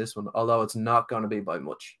Chiefs in this one, although it's not going to be by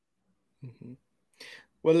much. Mm-hmm.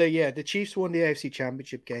 Well, the Chiefs won the AFC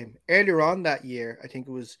Championship game. Earlier on that year, I think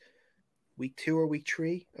it was week 2 or week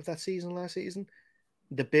 3 of that season, last season,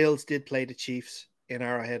 the Bills did play the Chiefs in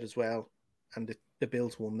Arrowhead as well, and the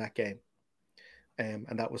Bills won that game. And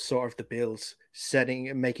that was sort of the Bills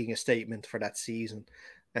making a statement for that season.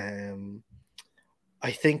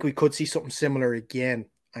 I think we could see something similar again.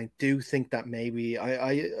 I do think that maybe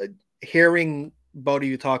I hearing both of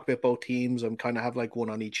you talk about both teams, I'm kind of have like one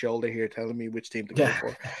on each shoulder here telling me which team to go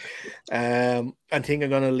for. I think I'm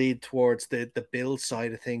going to lead towards the Bills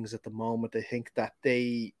side of things at the moment. I think that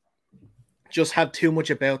they just have too much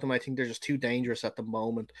about them. I think they're just too dangerous at the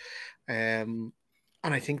moment. And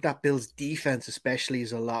I think that Bills defense especially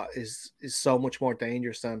is so much more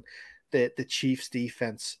dangerous than the Chiefs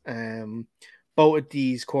defense. Both of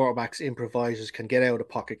these quarterbacks, improvisers, can get out of the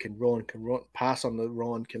pocket, can run, pass on the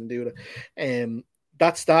run, can do that.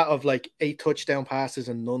 That stat of like 8 touchdown passes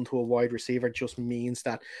and none to a wide receiver just means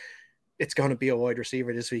that it's going to be a wide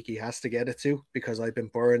receiver this week. He has to get it to, because I've been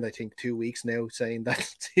burned, I think, 2 weeks now saying that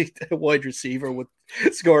a wide receiver would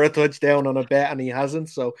score a touchdown on a bet, and he hasn't.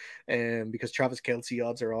 So, because Travis Kelce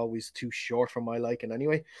odds are always too short for my liking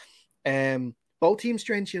anyway. Both teams,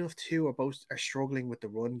 strange enough, too, are struggling with the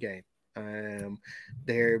run game.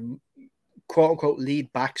 Their quote unquote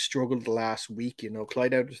lead back struggled last week.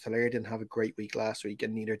 Clyde Edwards-Helaire didn't have a great week last week,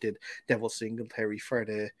 and neither did Devil Singletary for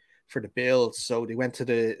the Bills. So they went to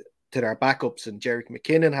their backups, and Jerick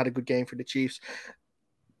McKinnon had a good game for the Chiefs.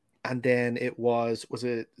 And then was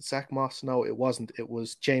it Zach Moss? No, it wasn't. It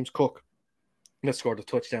was James Cook that scored a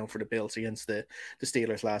touchdown for the Bills against the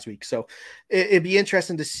Steelers last week. So it'd be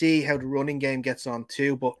interesting to see how the running game gets on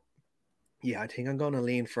too. But yeah, I think I'm going to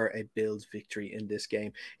lean for a Bills victory in this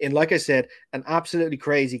game. And like I said, an absolutely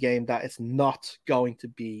crazy game that it's not going to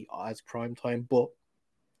be as prime time, but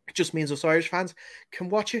it just means us Irish fans can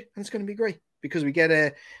watch it, and it's going to be great because we get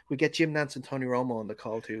Jim Nantz and Tony Romo on the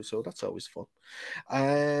call too, so that's always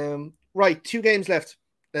fun. Right, 2 games left.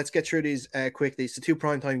 Let's get through these quickly. It's the 2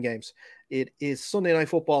 primetime games. It is Sunday Night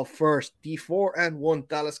Football first. The 4-1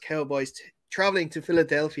 Dallas Cowboys traveling to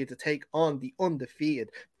Philadelphia to take on the undefeated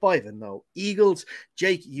 5-0 Eagles.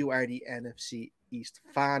 Jake, you are the NFC East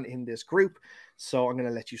fan in this group, so I'm going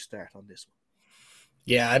to let you start on this one.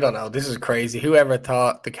 Yeah, I don't know. This is crazy. Whoever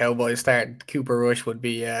thought the Cowboys starting Cooper Rush would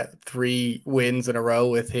be 3 wins in a row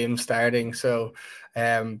with him starting? So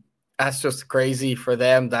that's just crazy for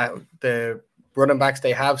them. That the running backs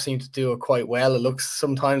they have seem to do it quite well.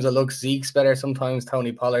 Sometimes it looks Zeke's better, sometimes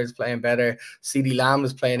Tony Pollard's playing better. CeeDee Lamb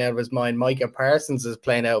is playing out of his mind. Micah Parsons is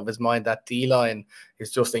playing out of his mind. That D-line is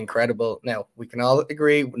just incredible. Now, we can all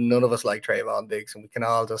agree none of us like Trayvon Diggs, and we can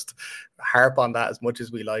all just harp on that as much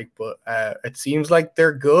as we like, but it seems like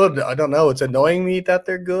they're good. I don't know. It's annoying me that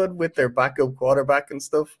they're good with their backup quarterback and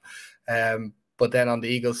stuff. But then on the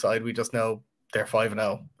Eagles side, we just know they're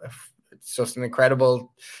 5-0. It's just an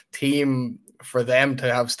incredible team for them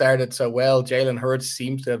to have started so well. Jalen Hurts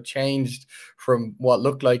seems to have changed from what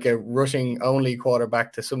looked like a rushing-only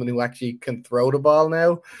quarterback to someone who actually can throw the ball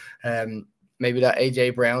now. Maybe that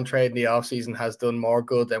A.J. Brown trade in the offseason has done more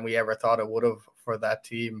good than we ever thought it would have for that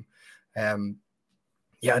team.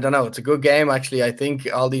 Yeah, I don't know. It's a good game, actually. I think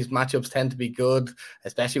all these matchups tend to be good,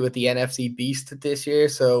 especially with the NFC Beast this year.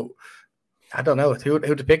 So I don't know who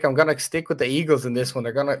to pick. I'm gonna stick with the Eagles in this one.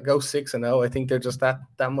 They're gonna go 6-0. I think they're just that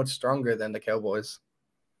much stronger than the Cowboys.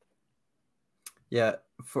 Yeah,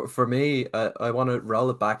 for me, I want to roll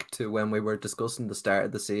it back to when we were discussing the start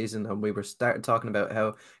of the season and we were starting talking about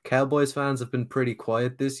how Cowboys fans have been pretty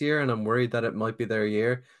quiet this year, and I'm worried that it might be their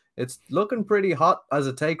year. It's looking pretty hot as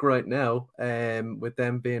a take right now, with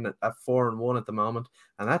them being at 4-1 at the moment,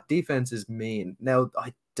 and that defense is mean. Now,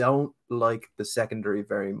 I don't like the secondary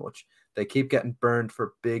very much. They keep getting burned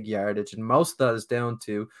for big yardage, and most of that is down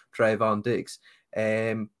to Trayvon Diggs.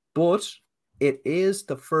 But it is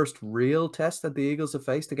the first real test that the Eagles have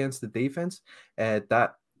faced against the defense.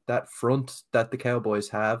 That front that the Cowboys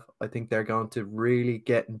have, I think they're going to really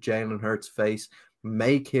get in Jalen Hurts' face,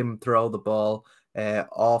 make him throw the ball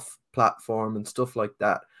off platform and stuff like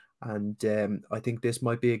that. And I think this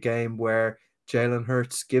might be a game where Jalen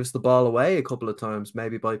Hurts gives the ball away a couple of times,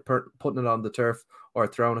 maybe by putting it on the turf or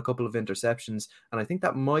throwing a couple of interceptions. And I think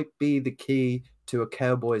that might be the key to a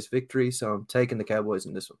Cowboys victory. So I'm taking the Cowboys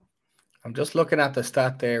in this one. I'm just looking at the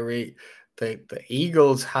stat there. The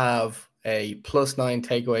Eagles have a +9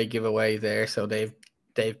 takeaway giveaway there. So they've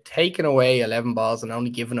taken away 11 balls and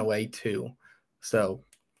only given away 2. So,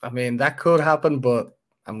 I mean, that could happen,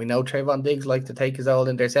 and we know Trayvon Diggs likes to take his old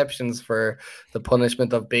interceptions for the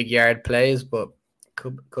punishment of big yard plays, but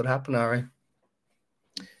could happen, all right.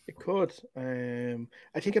 It could.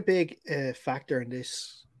 I think a big factor in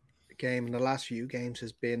this game in the last few games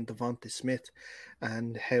has been Devonta Smith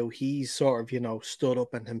and how he's sort of, stood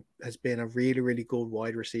up and has been a really, really good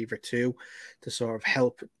wide receiver too, to sort of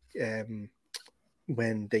help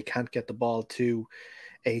when they can't get the ball to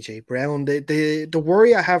AJ Brown. The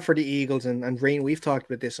worry I have for the Eagles, and Rain, we've talked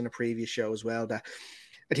about this on a previous show as well, that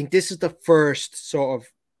I think this is the first sort of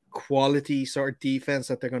quality sort of defense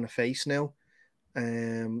that they're going to face now.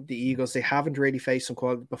 The Eagles, they haven't really faced some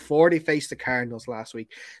quality. Before they faced the Cardinals last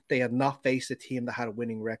week, they had not faced a team that had a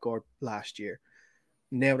winning record last year.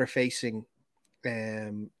 Now they're facing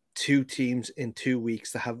 2 teams in 2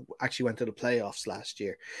 weeks that have actually went to the playoffs last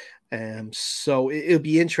year. So it'll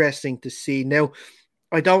be interesting to see. Now,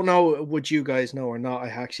 I don't know, would you guys know or not? I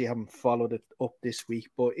actually haven't followed it up this week,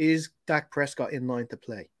 but is Dak Prescott in line to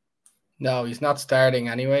play? No, he's not starting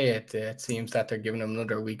anyway. It seems that they're giving him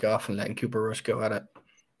another week off and letting Cooper Rush go at it.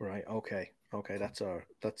 Right. Okay. That's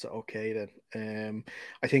okay then.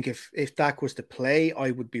 I think if Dak was to play,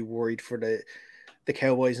 I would be worried for the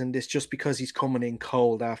Cowboys in this, just because he's coming in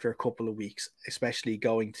cold after a couple of weeks, especially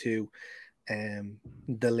going to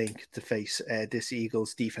the link to face this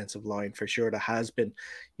Eagles defensive line for sure. That has been,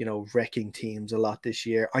 wrecking teams a lot this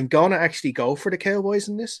year. I'm gonna actually go for the Cowboys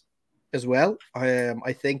in this as well.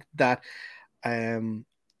 I think that the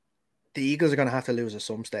Eagles are going to have to lose at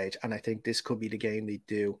some stage, and I think this could be the game they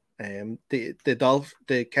do.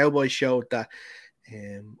 The Cowboys showed that.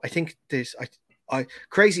 I think this. I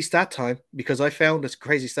crazy stat time, because I found this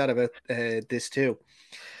crazy stat about this too.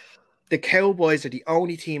 The Cowboys are the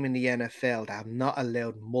only team in the NFL that have not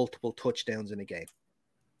allowed multiple touchdowns in a game.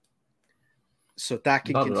 So that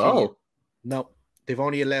can continue. At all. No, they've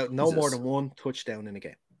only allowed more than 1 touchdown in a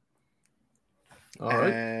game. All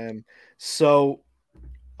right. So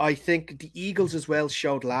I think the Eagles as well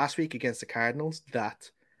showed last week against the Cardinals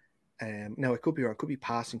that now it could be wrong, it could be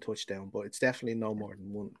passing touchdown, but it's definitely no more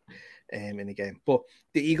than 1 in a game. But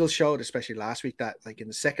the Eagles showed, especially last week, that like in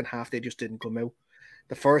the second half they just didn't come out.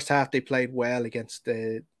 The first half they played well against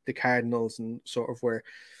the Cardinals and sort of were,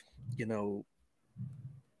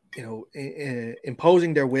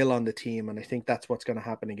 imposing their will on the team, and I think that's what's going to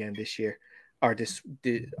happen again this year. Or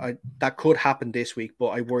that could happen this week, but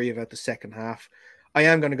I worry about the second half. I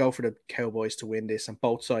am going to go for the Cowboys to win this, and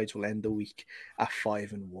both sides will end the week at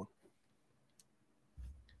 5-1.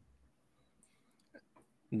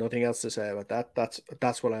 Nothing else to say about that.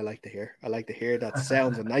 That's what I like to hear. I like to hear that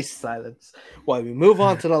sounds a nice silence. While we move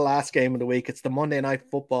on to the last game of the week, it's the Monday Night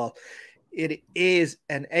Football. It is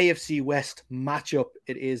an AFC West matchup.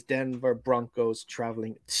 It is Denver Broncos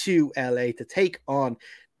traveling to LA to take on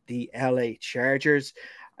the LA Chargers.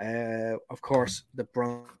 Of course, the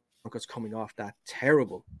Broncos coming off that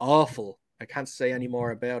terrible, awful, I can't say any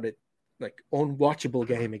more about it, like unwatchable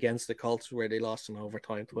game against the Colts where they lost in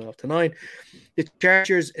overtime 12-9. The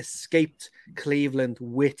Chargers escaped Cleveland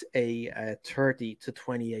with a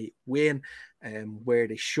 30-28 win, where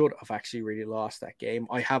they should have actually really lost that game.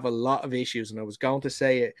 I have a lot of issues, and I was going to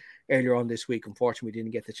say it earlier on this week. Unfortunately, we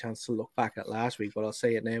didn't get the chance to look back at last week, but I'll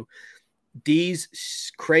say it now.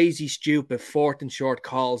 These crazy, stupid 4th and short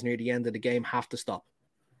calls near the end of the game have to stop.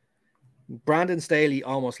 Brandon Staley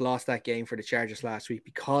almost lost that game for the Chargers last week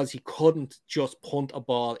because he couldn't just punt a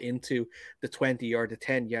ball into the 20 or the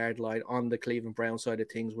 10-yard line on the Cleveland Browns side of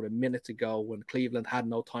things with a minute to go when Cleveland had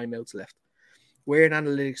no timeouts left. Where in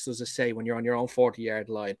analytics does it say when you're on your own 40-yard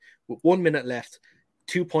line with 1 minute left,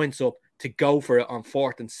 2 points up, to go for it on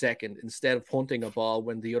 4th and 2nd instead of punting a ball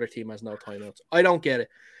when the other team has no timeouts? I don't get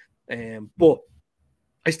it. But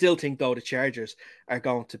I still think, though, the Chargers are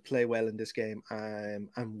going to play well in this game and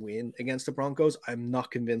win against the Broncos. I'm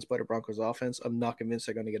not convinced by the Broncos offense. I'm not convinced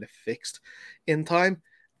they're going to get it fixed in time,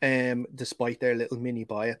 despite their little mini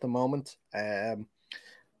bye at the moment. And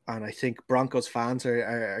I think Broncos fans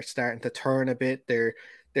are starting to turn a bit. They're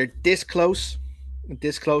this close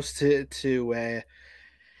to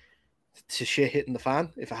shit hitting the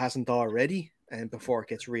fan if it hasn't already, and before it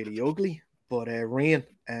gets really ugly. But Ryan,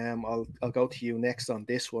 I'll go to you next on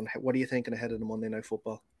this one. What are you thinking ahead of the Monday Night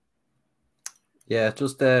Football? Yeah,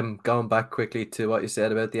 just going back quickly to what you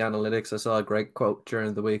said about the analytics. I saw a great quote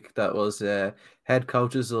during the week that was head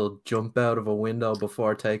coaches will jump out of a window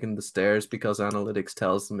before taking the stairs because analytics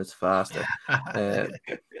tells them it's faster.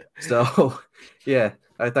 So, yeah,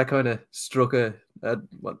 that kind of struck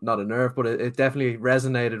not a nerve, but it definitely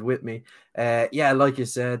resonated with me. Yeah, like you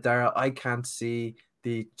said, Dara, I can't see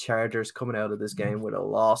the Chargers coming out of this game with a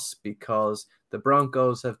loss because the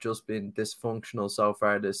Broncos have just been dysfunctional so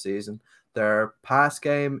far this season. Their pass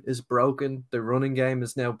game is broken. The running game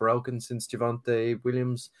is now broken since Javonte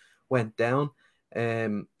Williams went down.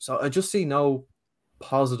 So I just see no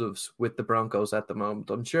positives with the Broncos at the moment.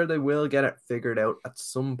 I'm sure they will get it figured out at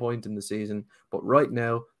some point in the season, but right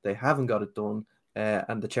now they haven't got it done.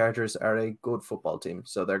 And the Chargers are a good football team,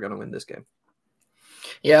 so they're going to win this game.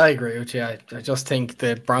 Yeah, I agree with you. I just think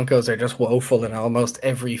the Broncos are just woeful in almost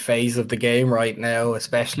every phase of the game right now,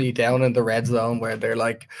 especially down in the red zone where they're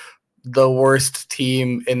like the worst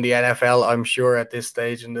team in the NFL, I'm sure, at this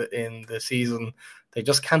stage in the season. They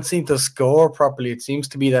just can't seem to score properly. It seems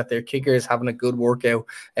to be that their kicker is having a good workout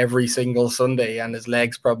every single Sunday and his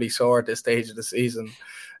legs probably sore at this stage of the season.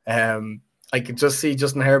 I could just see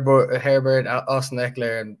Justin Herbert, Austin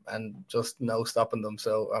Eckler, and just no stopping them.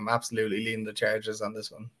 So I'm absolutely leaning the Chargers on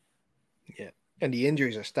this one. Yeah, and the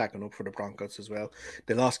injuries are stacking up for the Broncos as well.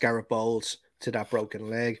 They lost Garrett Bowles to that broken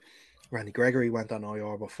leg. Randy Gregory went on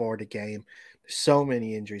IR before the game. There's so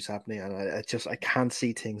many injuries happening, and I can't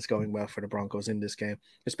see things going well for the Broncos in this game,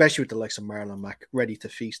 especially with the likes of Marlon Mack ready to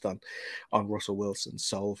feast on Russell Wilson's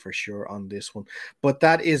soul for sure on this one. But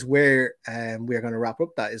that is where we're going to wrap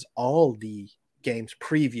up. That is all the games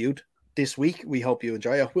previewed this week. We hope you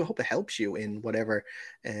enjoy it. We hope it helps you in whatever.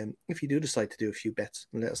 If you do decide to do a few bets,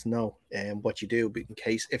 let us know what you do, in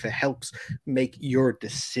case if it helps make your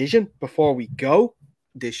decision. Before we go,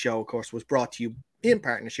 this show, of course, was brought to you in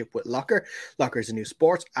partnership with Locker. Locker is a new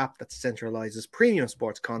sports app that centralizes premium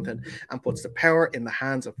sports content and puts the power in the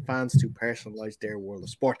hands of fans to personalize their world of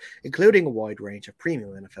sport, including a wide range of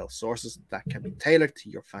premium NFL sources that can be tailored to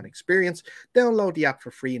your fan experience. Download the app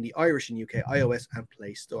for free in the Irish and UK iOS and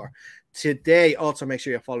Play Store today. Also, make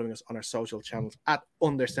sure you're following us on our social channels at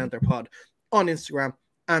UnderCenterPod on Instagram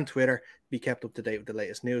and Twitter. Be kept up to date with the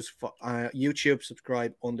latest news. For YouTube,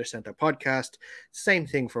 subscribe Under Center Podcast. Same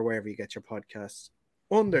thing for wherever you get your podcasts.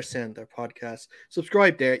 Under Center Podcast.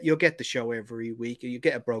 Subscribe there. You'll get the show every week. You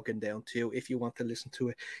get it broken down too if you want to listen to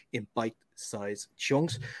it in bite-sized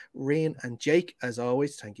chunks. Rain and Jake, as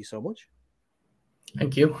always, thank you so much.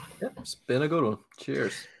 Thank you. Yeah, it's been a good one.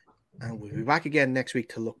 Cheers. And we'll be back again next week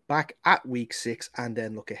to look back at week 6 and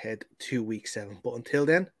then look ahead to week 7. But until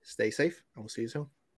then, stay safe and we'll see you soon.